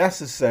tick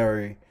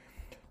necessary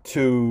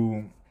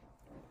to,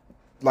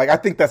 like, I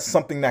think that's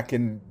something that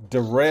can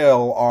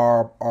derail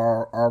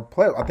our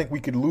play. I think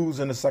we could lose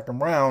in the second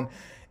round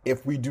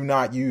if we do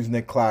not use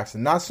Nick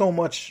Claxton. Not so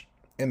much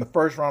in the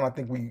first round. I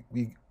think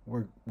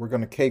we're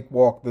going to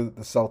cakewalk the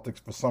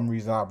Celtics for some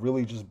reason. I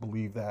really just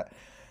believe that.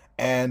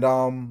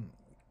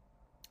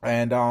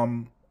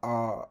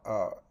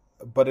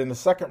 But in the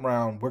second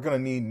round, we're going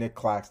to need Nick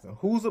Claxton.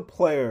 Who's a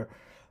player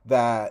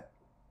that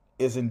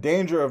is in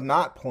danger of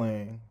not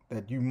playing,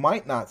 that you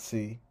might not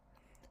see,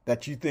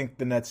 that you think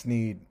the Nets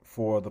need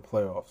for the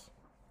playoffs?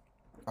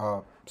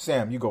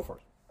 Sam, you go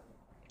first.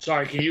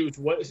 Sorry, can you?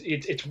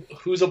 It's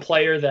who's a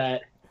player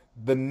that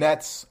the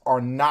Nets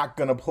are not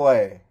going to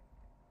play,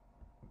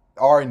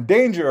 are in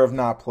danger of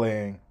not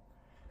playing,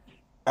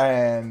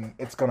 and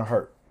it's going to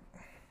hurt?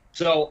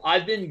 So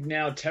I've been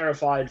now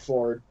terrified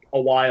for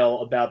a while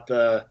about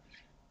the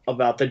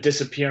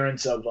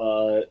disappearance of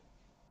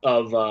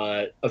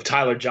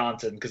Tyler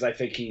Johnson, because I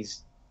think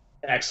he's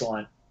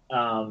excellent.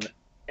 And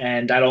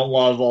and I don't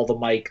love all the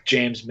Mike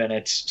James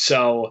minutes.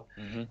 So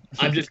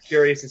I'm just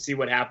curious to see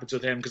what happens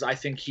with him because I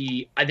think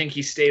he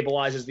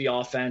stabilizes the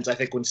offense. I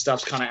think when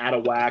stuff's kind of out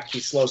of whack, he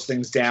slows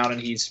things down,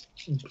 and he's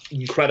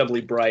incredibly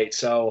bright.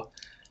 So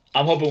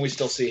I'm hoping we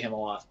still see him a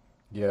lot.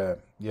 Yeah.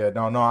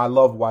 No, I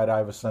love White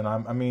Iverson.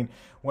 I mean,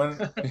 when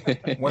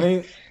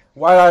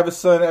White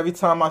Iverson, every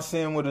time I see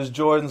him with his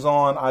Jordans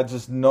on, I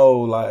just know,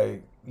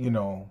 like, you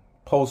know,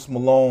 Post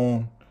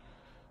Malone,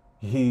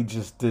 he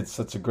just did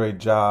such a great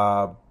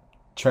job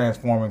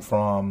transforming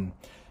from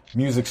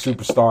music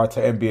superstar to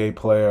NBA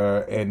player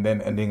and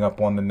then ending up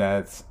on the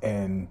Nets.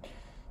 And,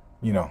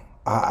 you know,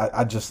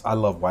 I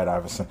love White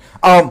Iverson.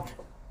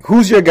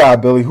 Who's your guy,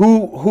 Billy?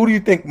 Who do you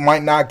think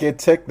might not get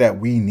ticked that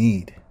we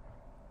need?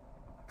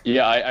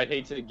 Yeah, I'd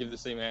hate to give the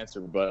same answer,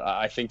 but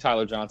I think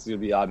Tyler Johnson's going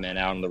to be the odd man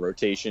out in the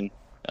rotation.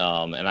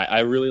 And I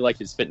really like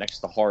his fit next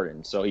to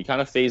Harden. So he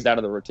kind of phased out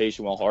of the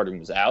rotation while Harden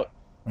was out.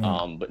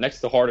 But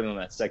next to Harden on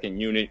that second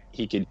unit,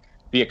 he could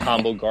be a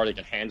combo guard. He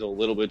can handle a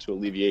little bit to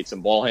alleviate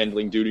some ball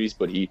handling duties,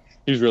 but he's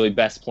really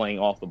best playing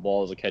off the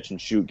ball as a catch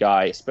and shoot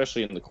guy,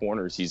 especially in the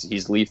corners.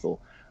 He's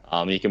lethal.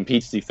 He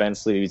competes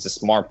defensively. He's a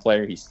smart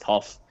player. He's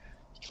tough.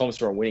 He comes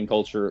from a winning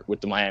culture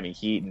with the Miami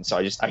Heat, and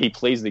so he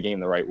plays the game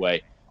the right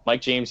way.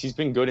 Mike James, he's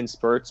been good in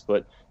spurts,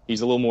 but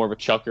he's a little more of a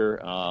chucker.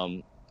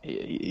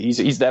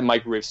 He's that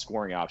microwave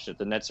scoring option.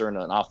 The Nets are in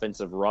an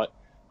offensive rut,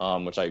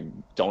 which I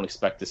don't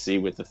expect to see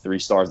with the 3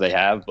 stars they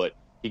have, but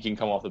he can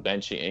come off the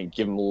bench and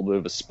give him a little bit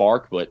of a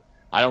spark. But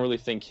I don't really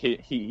think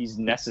he's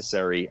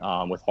necessary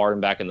with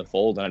Harden back in the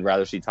fold, and I'd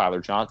rather see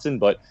Tyler Johnson.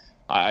 But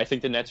I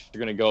think the Nets are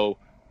going to go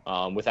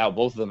without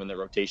both of them in the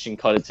rotation,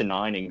 cut it to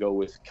 9 and go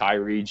with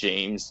Kyrie,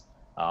 James,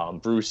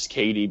 Bruce,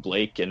 Katie,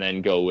 Blake, and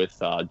then go with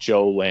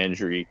Joe,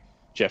 Landry,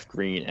 Jeff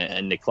Green,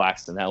 and Nick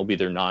Claxton. That will be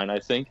their 9, I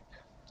think.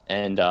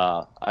 And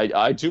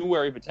I do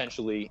worry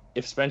potentially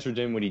if Spencer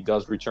Dinwiddie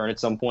does return at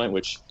some point,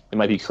 which it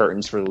might be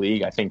curtains for the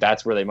league. I think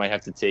that's where they might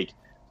have to take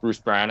Bruce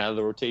Brown out of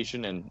the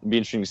rotation, and it'd be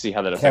interesting to see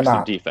how that affects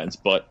their defense.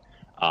 But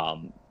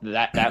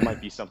that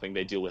might be something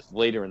they deal with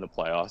later in the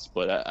playoffs.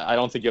 But I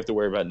don't think you have to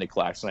worry about Nick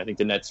Claxton. I think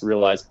the Nets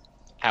realize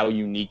how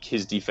unique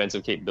his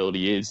defensive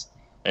capability is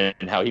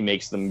and how he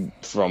makes them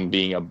from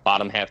being a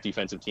bottom half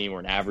defensive team or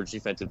an average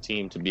defensive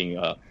team to being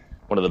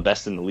one of the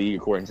best in the league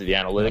according to the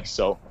analytics.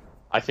 So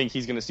I think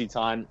he's going to see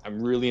time.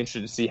 I'm really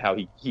interested to see how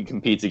he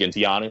competes against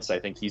Giannis. I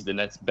think he's the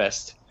Nets'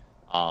 best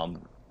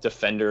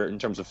defender in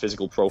terms of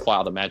physical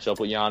profile to match up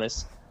with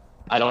Giannis.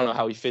 I don't know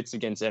how he fits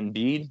against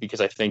Embiid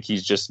because I think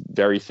he's just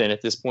very thin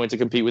at this point to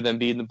compete with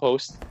Embiid in the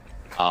post.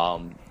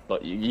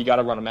 But you got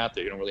to run him out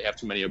there. You don't really have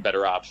too many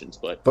better options.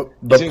 But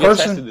he's going to get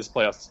tested this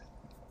playoffs.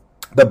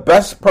 The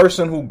best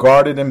person who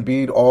guarded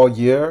Embiid all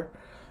year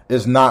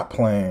is not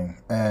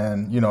playing.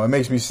 And, you know, it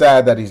makes me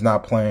sad that he's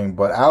not playing.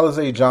 But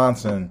Alize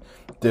Johnson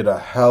did a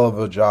hell of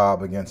a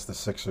job against the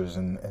Sixers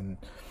in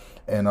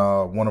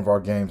one of our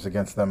games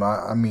against them.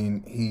 I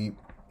mean,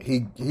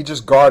 he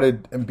just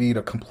guarded Embiid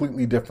a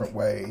completely different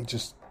way. He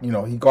just, you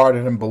know, he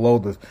guarded him below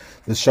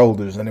the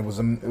shoulders, and it was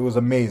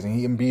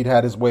amazing. Embiid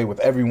had his way with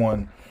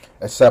everyone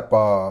except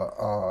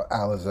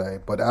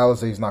Alize. But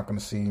Alize's not going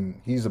to see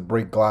him. He's a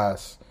break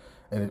glass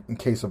in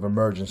case of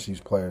emergencies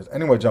players.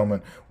 Anyway,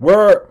 gentlemen,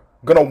 we're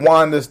going to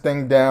wind this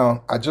thing down.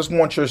 I just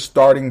want your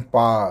starting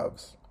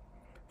 5s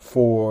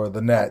for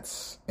the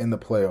Nets in the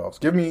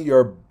playoffs. Give me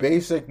your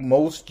basic,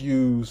 most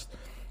used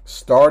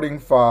starting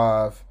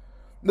 5.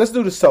 Let's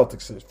do the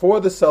Celtics series.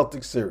 For the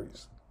Celtics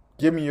series,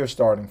 give me your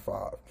starting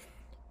 5.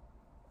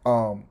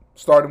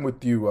 Starting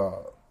with you,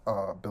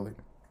 Billy.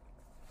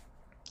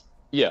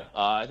 Yeah,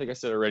 I think I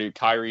said already,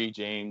 Kyrie,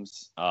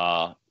 James,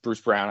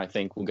 Bruce Brown, I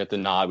think will get the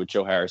nod with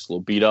Joe Harris a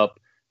little beat up.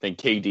 I think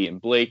KD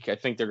and Blake, I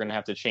think they're going to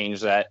have to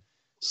change that.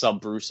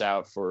 Sub Bruce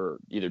out for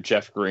either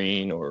Jeff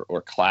Green or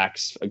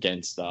Clax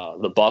against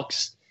the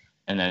Bucks,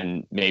 and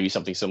then maybe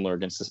something similar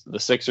against the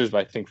Sixers.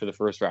 But I think for the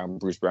first round,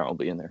 Bruce Brown will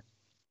be in there.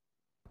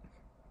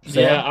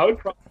 Yeah, I would.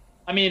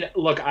 I mean,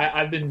 look,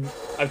 I've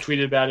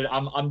tweeted about it.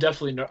 I'm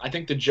definitely. I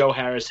think the Joe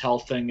Harris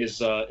health thing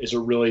is a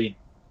really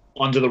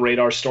under the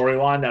radar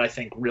storyline that I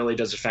think really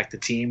does affect the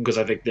team because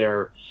I think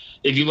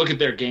if you look at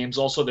their games,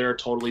 also they're a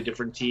totally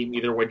different team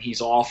either when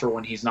he's off or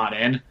when he's not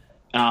in.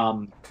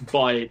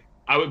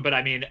 But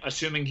I mean,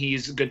 assuming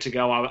he's good to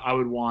go, I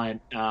would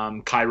want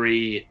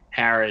Kyrie,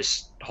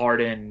 Harris,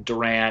 Harden,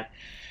 Durant,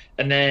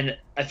 and then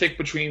I think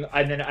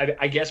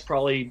I guess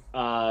probably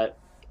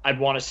I'd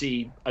want to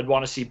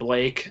see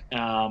Blake,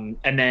 and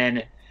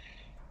then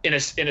in a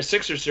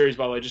Sixers series,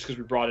 by the way, just because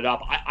we brought it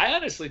up, I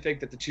honestly think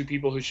that the two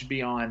people who should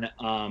be on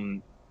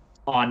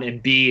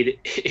Embiid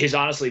is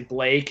honestly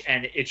Blake,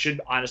 and it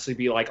should honestly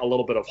be like a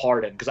little bit of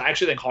Harden because I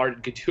actually think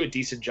Harden could do a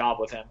decent job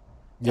with him.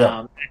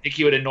 Yeah, I think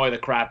he would annoy the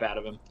crap out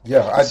of him.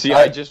 Yeah,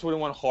 I just wouldn't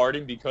want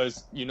Harden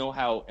because you know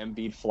how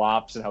Embiid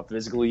flops and how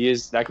physical he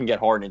is. That can get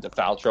Harden into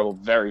foul trouble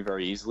very,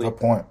 very easily. Good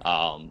point.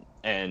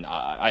 And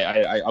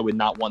I would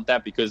not want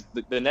that because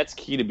the Nets'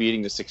 key to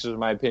beating the Sixers, in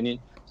my opinion,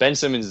 Ben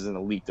Simmons is an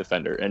elite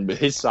defender, and with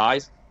his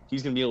size,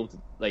 he's going to be able to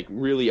like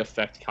really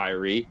affect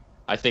Kyrie.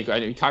 I think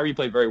Kyrie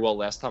played very well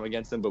last time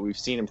against them, but we've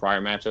seen in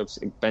prior matchups,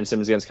 Ben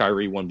Simmons against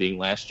Kyrie, one being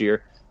last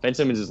year, Ben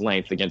Simmons'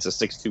 length against a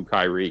 6'2"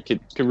 Kyrie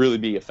could really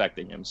be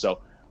affecting him. So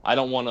I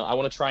want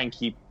to try and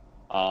keep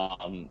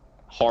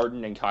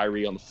Harden and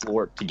Kyrie on the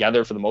floor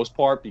together for the most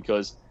part,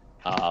 because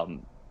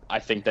I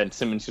think that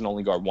Simmons can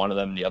only guard one of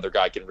them, and the other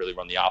guy can really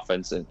run the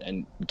offense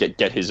and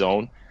get his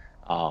own.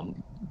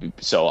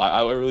 So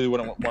I really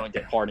wouldn't want to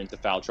get Harden into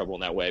foul trouble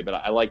in that way. But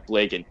I like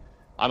Blake, and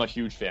I'm a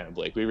huge fan of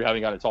Blake. We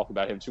haven't got to talk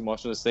about him too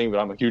much in this thing, but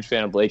I'm a huge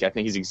fan of Blake. I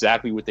think he's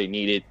exactly what they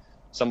needed.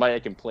 Somebody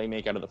that can play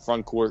make out of the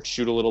front court,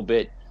 shoot a little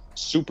bit,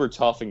 super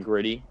tough and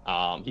gritty.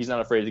 He's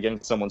not afraid to get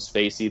in someone's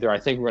face either. I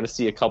think we're going to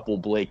see a couple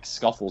Blake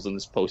scuffles in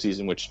this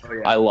postseason, which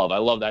I love. I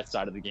love that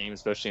side of the game,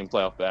 especially in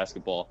playoff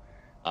basketball.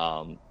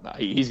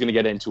 He's going to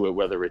get into it,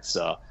 whether it's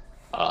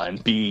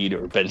Embiid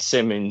or Ben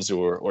Simmons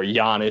or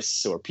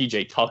Giannis or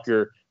PJ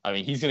Tucker. I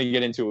mean, he's going to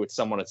get into it with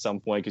someone at some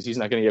point because he's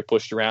not going to get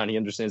pushed around. He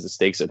understands the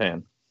stakes at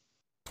hand.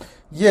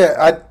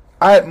 Yeah,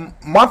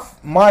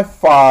 my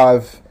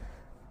five.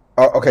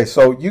 Okay,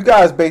 so you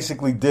guys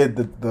basically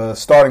did the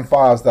starting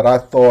fives that I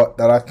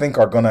think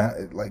are gonna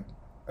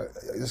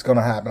it's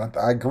gonna happen.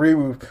 I agree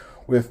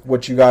with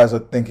what you guys are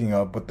thinking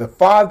of, but the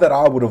five that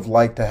I would have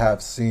liked to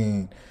have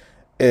seen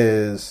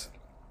is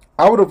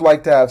I would have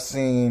liked to have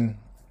seen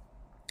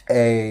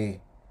a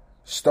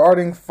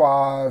starting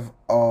five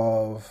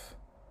of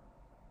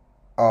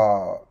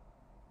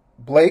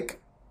Blake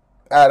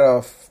at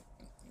a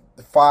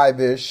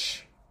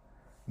 5-ish,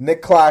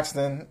 Nick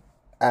Claxton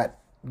at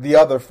the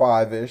other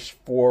 5-ish,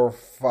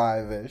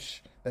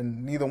 4-5-ish,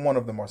 and neither one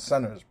of them are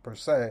centers per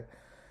se.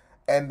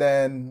 And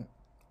then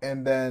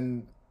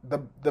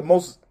the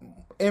most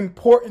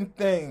important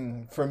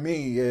thing for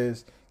me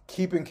is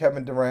keeping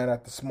Kevin Durant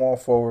at the small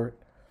forward,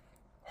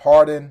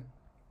 Harden,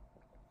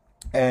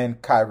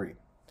 and Kyrie.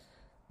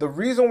 The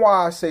reason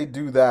why I say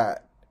do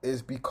that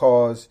is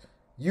because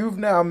you've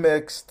now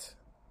mixed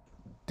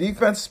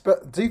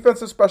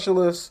defensive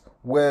specialists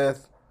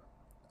with,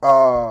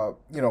 I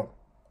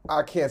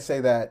can't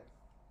say that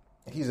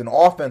he's an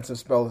offensive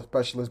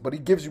specialist, but he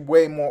gives you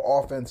way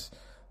more offense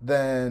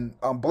than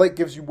Blake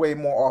gives you way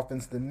more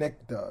offense than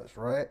Nick does,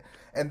 right?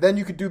 And then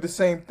you could do the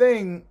same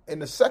thing in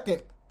the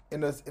second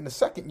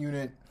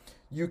unit.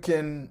 You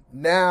can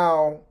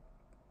now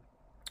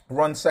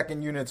run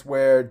second units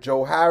where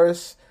Joe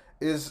Harris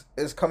is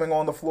coming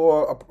on the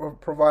floor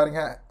providing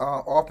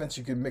offense.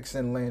 You can mix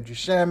in Landry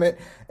Shamet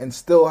and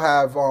still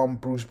have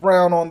Bruce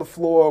Brown on the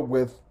floor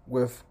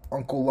with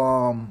Uncle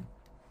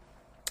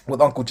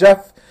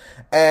Jeff.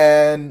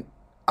 And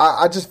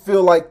I just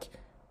feel like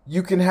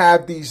you can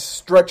have these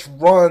stretch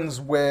runs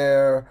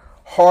where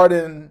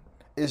Harden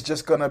is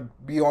just going to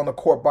be on the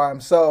court by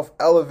himself,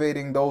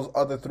 elevating those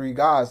other three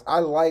guys. I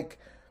like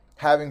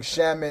having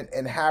Shamet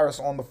and Harris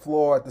on the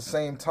floor at the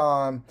same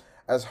time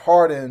as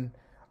Harden,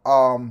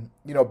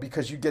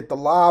 because you get the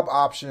lob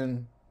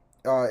option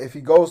if he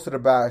goes to the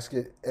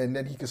basket, and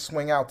then he can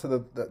swing out to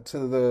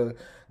the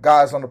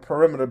guys on the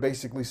perimeter,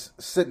 basically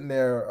sitting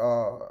there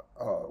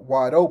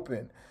wide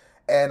open.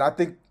 And I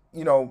think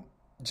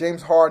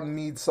James Harden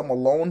needs some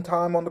alone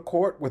time on the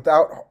court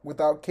without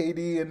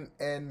KD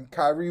and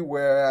Kyrie,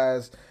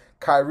 whereas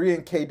Kyrie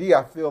and KD,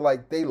 I feel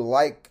like they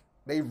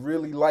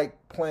really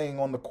like playing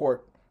on the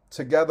court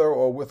together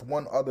or with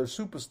one other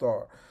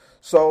superstar.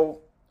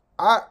 So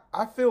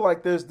I feel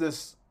like there's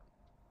this,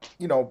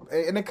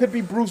 and it could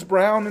be Bruce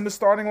Brown in the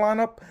starting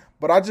lineup,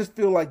 but I just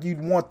feel like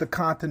you'd want the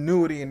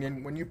continuity, and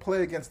then when you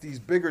play against these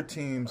bigger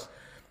teams,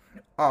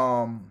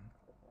 you're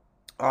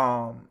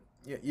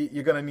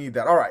gonna need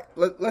that. All right,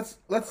 let's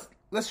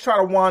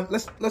try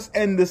to let's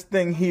end this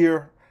thing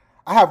here.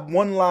 I have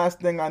one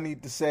last thing I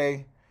need to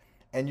say,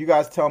 and you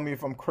guys tell me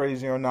if I'm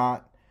crazy or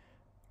not.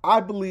 I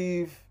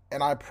believe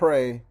and I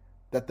pray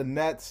that the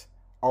Nets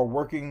are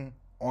working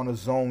on a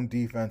zone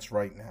defense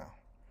right now.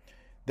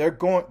 They're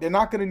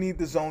not going to need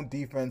the zone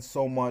defense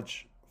so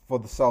much for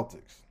the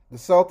Celtics. The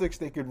Celtics,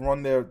 they could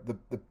run the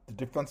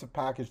defensive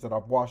package that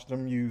I've watched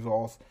them use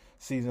all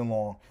season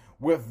long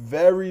with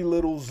very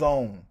little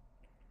zone.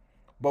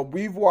 But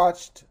we've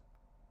watched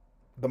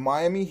the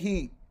Miami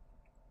Heat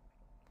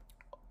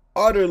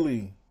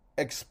utterly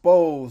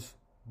expose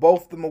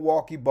both the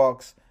Milwaukee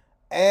Bucks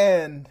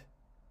and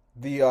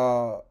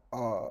the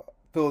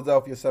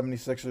Philadelphia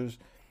 76ers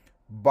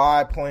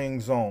by playing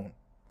zone.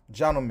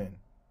 Gentlemen,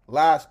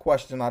 last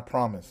question, I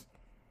promise.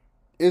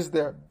 Is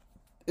there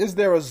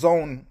a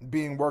zone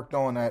being worked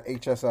on at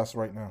HSS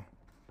right now?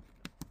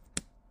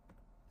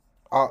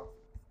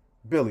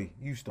 Billy,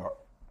 you start.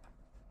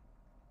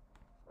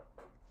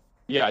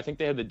 Yeah, I think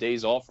they have the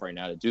days off right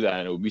now to do that,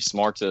 and it would be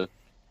smart to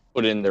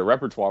put it in their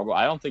repertoire. But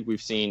I don't think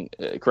we've seen,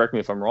 correct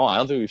me if I'm wrong, I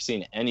don't think we've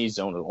seen any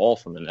zone at all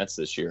from the Nets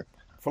this year.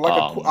 For like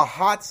a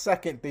hot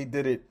second, they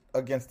did it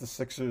against the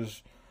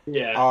Sixers.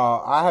 Yeah.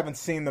 I haven't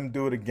seen them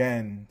do it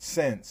again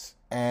since.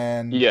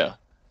 And yeah.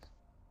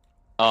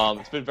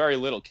 It's been very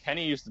little.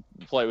 Kenny used to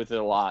play with it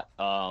a lot,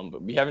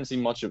 but we haven't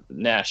seen much of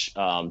Nash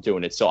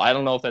doing it. So I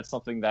don't know if that's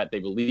something that they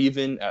believe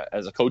in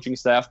as a coaching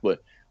staff,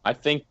 but I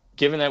think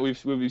given that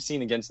we've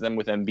seen against them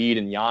with Embiid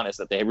and Giannis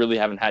that they really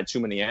haven't had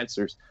too many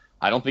answers,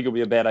 I don't think it'll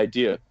be a bad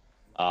idea.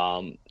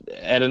 And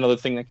another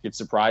thing that could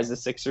surprise the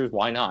Sixers,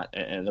 why not?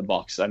 And the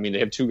Bucks. I mean, they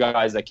have two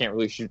guys that can't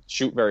really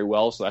shoot very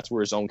well, so that's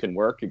where zone can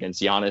work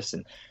against Giannis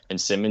and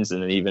Simmons,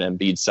 and then even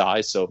Embiid's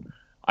size. So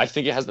I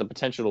think it has the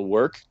potential to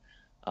work.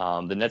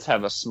 The Nets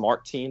have a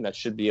smart team that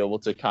should be able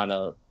to kind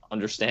of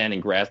understand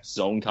and grasp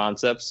zone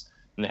concepts,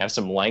 and they have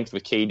some length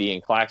with KD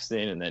and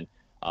Claxton, and then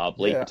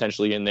Blake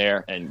potentially in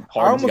there, and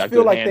Harden's got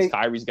good hands.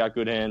 Kyrie's got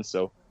good hands,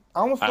 so I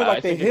almost feel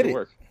like they hit it.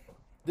 Work.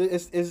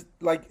 It's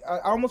like I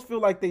almost feel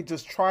like they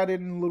just tried it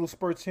in little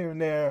spurts here and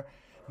there,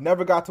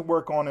 never got to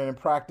work on it in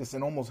practice,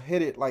 and almost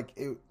hit it. Like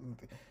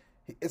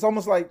it's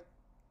almost like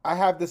I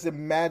have this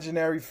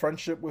imaginary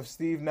friendship with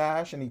Steve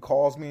Nash, and he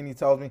calls me and he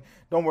tells me,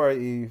 "Don't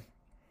worry, Eve,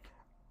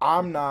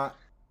 I'm not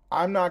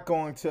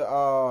going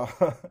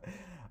to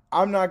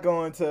I'm not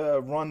going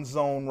to run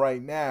zone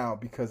right now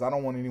because I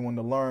don't want anyone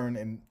to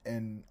learn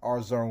in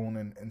our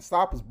zone and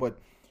stop us." But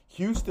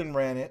Houston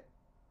ran it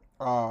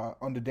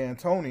under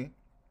D'Antoni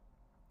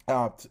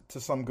to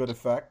some good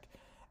effect.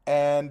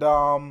 And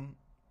Ime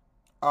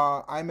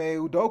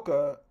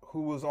Udoka,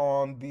 who was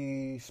on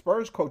the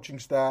Spurs coaching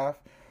staff,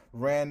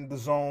 ran the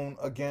zone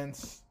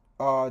against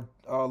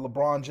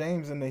LeBron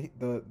James and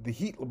the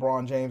Heat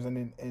LeBron James,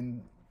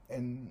 and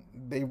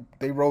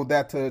they rode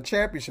that to the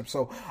championship.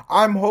 So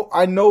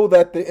I know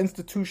that the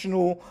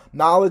institutional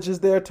knowledge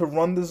is there to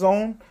run the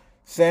zone.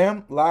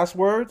 Sam, last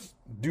words.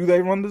 Do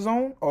they run the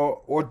zone,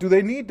 or do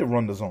they need to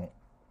run the zone?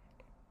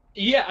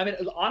 Yeah, I mean,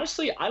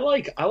 honestly, I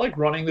like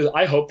running the.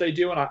 I hope they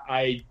do, and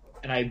I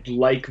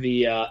like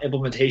the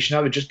implementation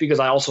of it, just because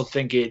I also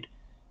think it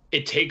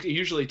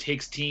usually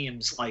takes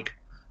teams like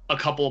a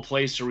couple of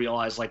plays to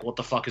realize like what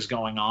the fuck is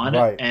going on,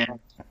 right. And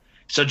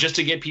so just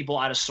to get people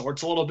out of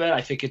sorts a little bit, I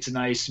think it's a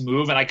nice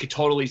move, and I could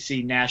totally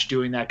see Nash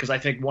doing that, because I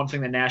think one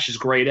thing that Nash is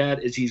great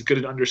at is he's good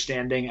at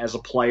understanding as a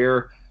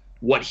player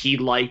what he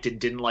liked and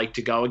didn't like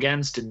to go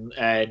against,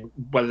 and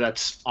whether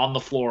that's on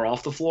the floor or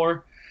off the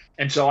floor.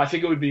 And so I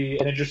think it would be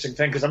an interesting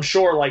thing, because I'm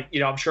sure, like,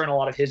 I'm sure in a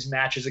lot of his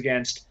matches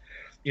against,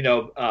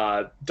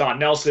 Don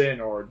Nelson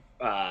or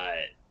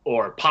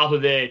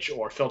Popovich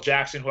or Phil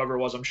Jackson, whoever it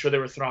was, I'm sure they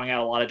were throwing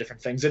out a lot of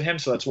different things at him.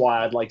 So that's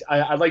why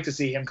I'd like to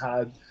see him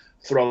kind of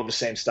throw the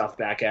same stuff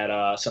back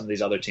at some of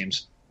these other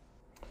teams.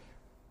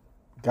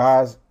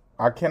 Guys,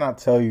 I cannot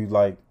tell you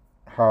like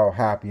how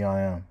happy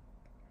I am.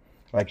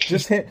 Like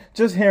just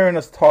hearing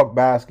us talk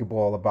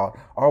basketball about,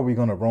 are we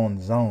going to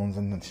run zones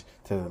and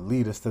to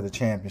lead us to the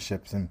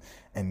championships and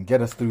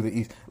get us through the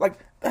East? Like,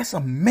 that's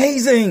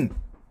amazing.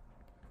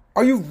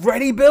 Are you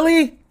ready,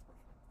 Billy?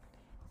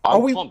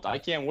 I'm pumped. I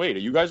can't wait. Are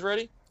you guys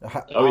ready?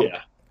 Oh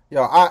yeah.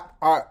 Yeah.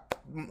 I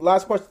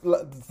last question.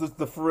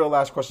 The for real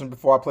last question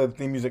before I play the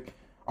theme music.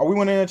 Are we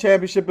winning a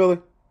championship, Billy?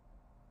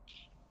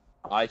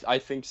 I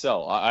think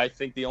so. I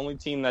think the only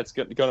team that's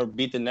going to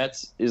beat the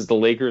Nets is the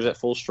Lakers at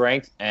full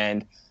strength,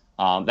 and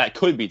that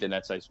could beat the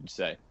Nets, I should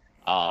say.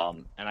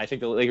 And I think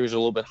the Lakers are a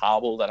little bit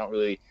hobbled. I don't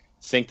really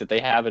think that they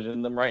have it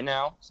in them right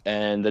now.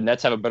 And the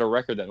Nets have a better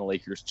record than the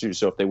Lakers, too.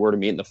 So if they were to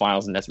meet in the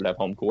finals, the Nets would have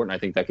home court, and I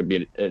think that could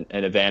be an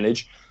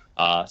advantage.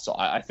 So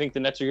I think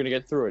the Nets are going to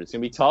get through it. It's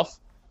going to be tough.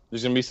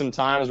 There's going to be some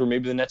times where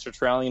maybe the Nets are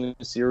trailing in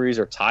the series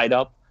or tied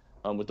up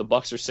with the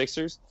Bucks or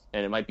Sixers,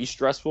 and it might be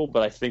stressful,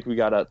 but I think we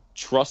got to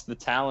trust the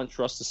talent,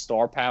 trust the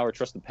star power,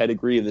 trust the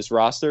pedigree of this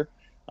roster.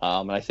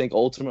 And I think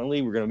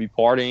ultimately we're going to be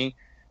partying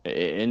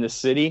in the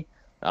city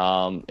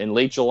in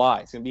late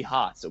July. It's going to be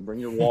hot, so bring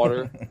your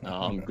water.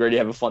 Great to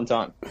have a fun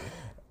time.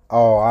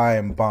 Oh, I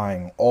am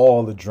buying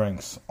all the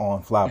drinks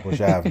on Flatbush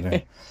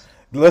Avenue.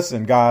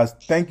 Listen, guys,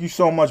 thank you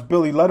so much,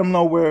 Billy. Let them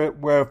know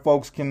where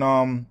folks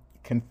can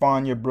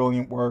find your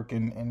brilliant work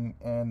and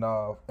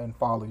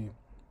follow you.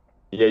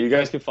 Yeah, you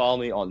guys can follow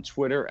me on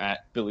Twitter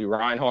at Billy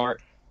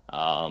Reinhart,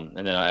 and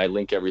then I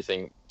link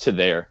everything to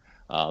there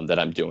that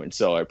I'm doing.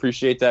 So I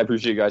appreciate that. I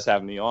appreciate you guys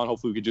having me on.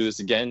 Hopefully we could do this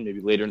again,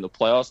 maybe later in the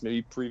playoffs,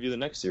 maybe preview the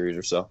next series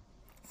or so.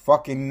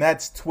 Fucking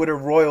Nets Twitter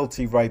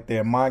royalty right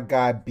there. My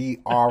guy, B.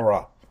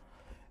 Ara.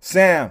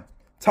 Sam,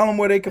 tell them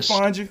where they can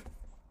find you.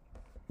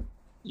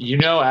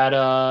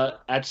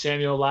 At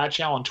Samuel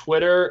Latchow on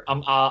Twitter.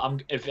 I'm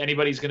if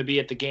anybody's going to be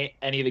at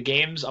any of the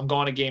games, I'm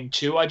going to game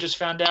 2. I just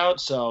found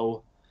out,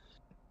 so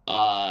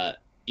I'm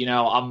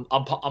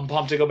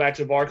pumped to go back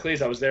to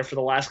Barclays. I was there for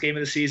the last game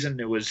of the season.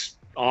 It was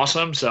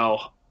awesome, so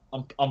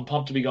I'm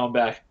pumped to be going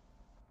back.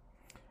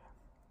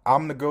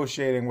 I'm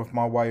negotiating with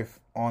my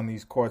wife on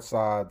these court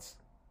sides.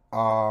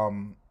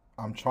 I'm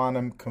trying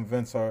to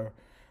convince her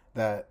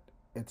that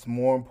it's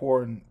more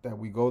important that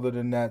we go to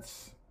the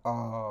Nets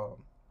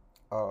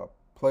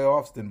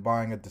playoffs than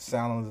buying a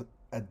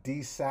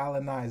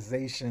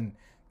desalinization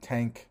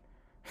tank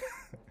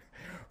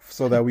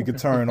so that we could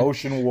turn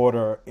ocean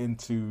water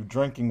into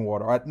drinking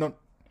water. I don't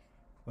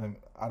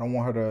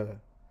want her to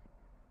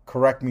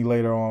correct me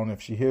later on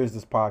if she hears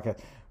this podcast,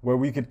 where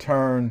we could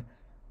turn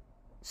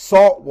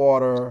salt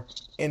water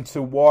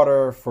into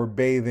water for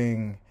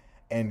bathing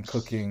and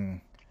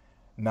cooking,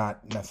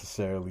 not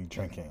necessarily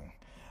drinking.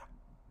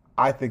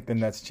 I think the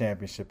Nets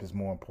championship is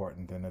more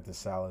important than the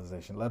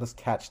desalinization. Let us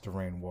catch the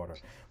rainwater.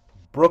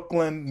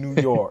 Brooklyn,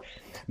 New York,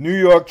 New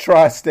York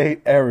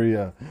tri-state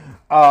area,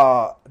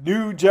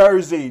 New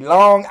Jersey,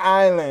 Long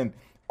Island,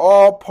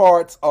 all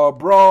parts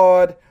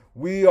abroad.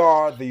 We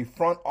are the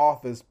Front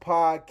Office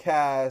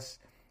Podcast,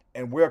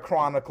 and we're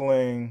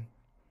chronicling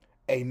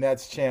a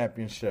Nets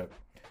championship.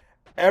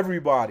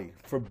 Everybody,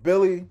 for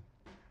Billy,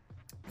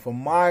 for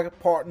my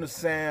partner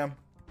Sam,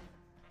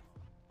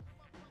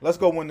 let's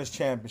go win this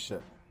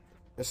championship.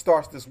 It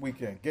starts this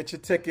weekend. Get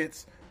your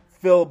tickets,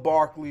 fill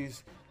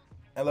Barclays,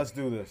 and let's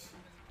do this.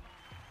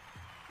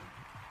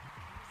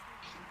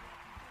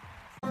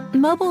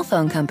 Mobile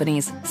phone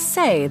companies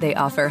say they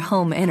offer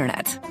home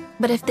internet.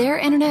 But if their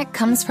internet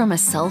comes from a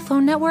cell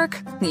phone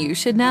network, you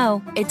should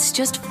know. It's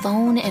just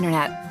phone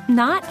internet,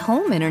 not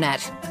home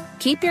internet.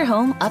 Keep your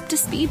home up to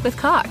speed with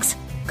Cox.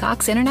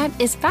 Cox internet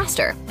is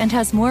faster and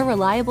has more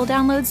reliable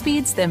download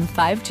speeds than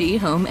 5G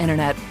home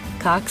internet.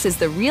 Cox is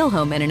the real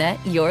home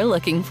internet you're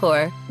looking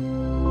for.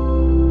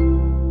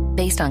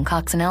 Based on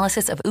Cox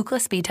analysis of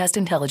Ookla speed test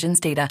intelligence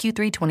data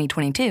Q3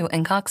 2022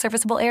 and Cox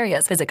serviceable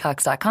areas, visit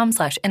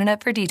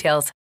cox.com/internet for details.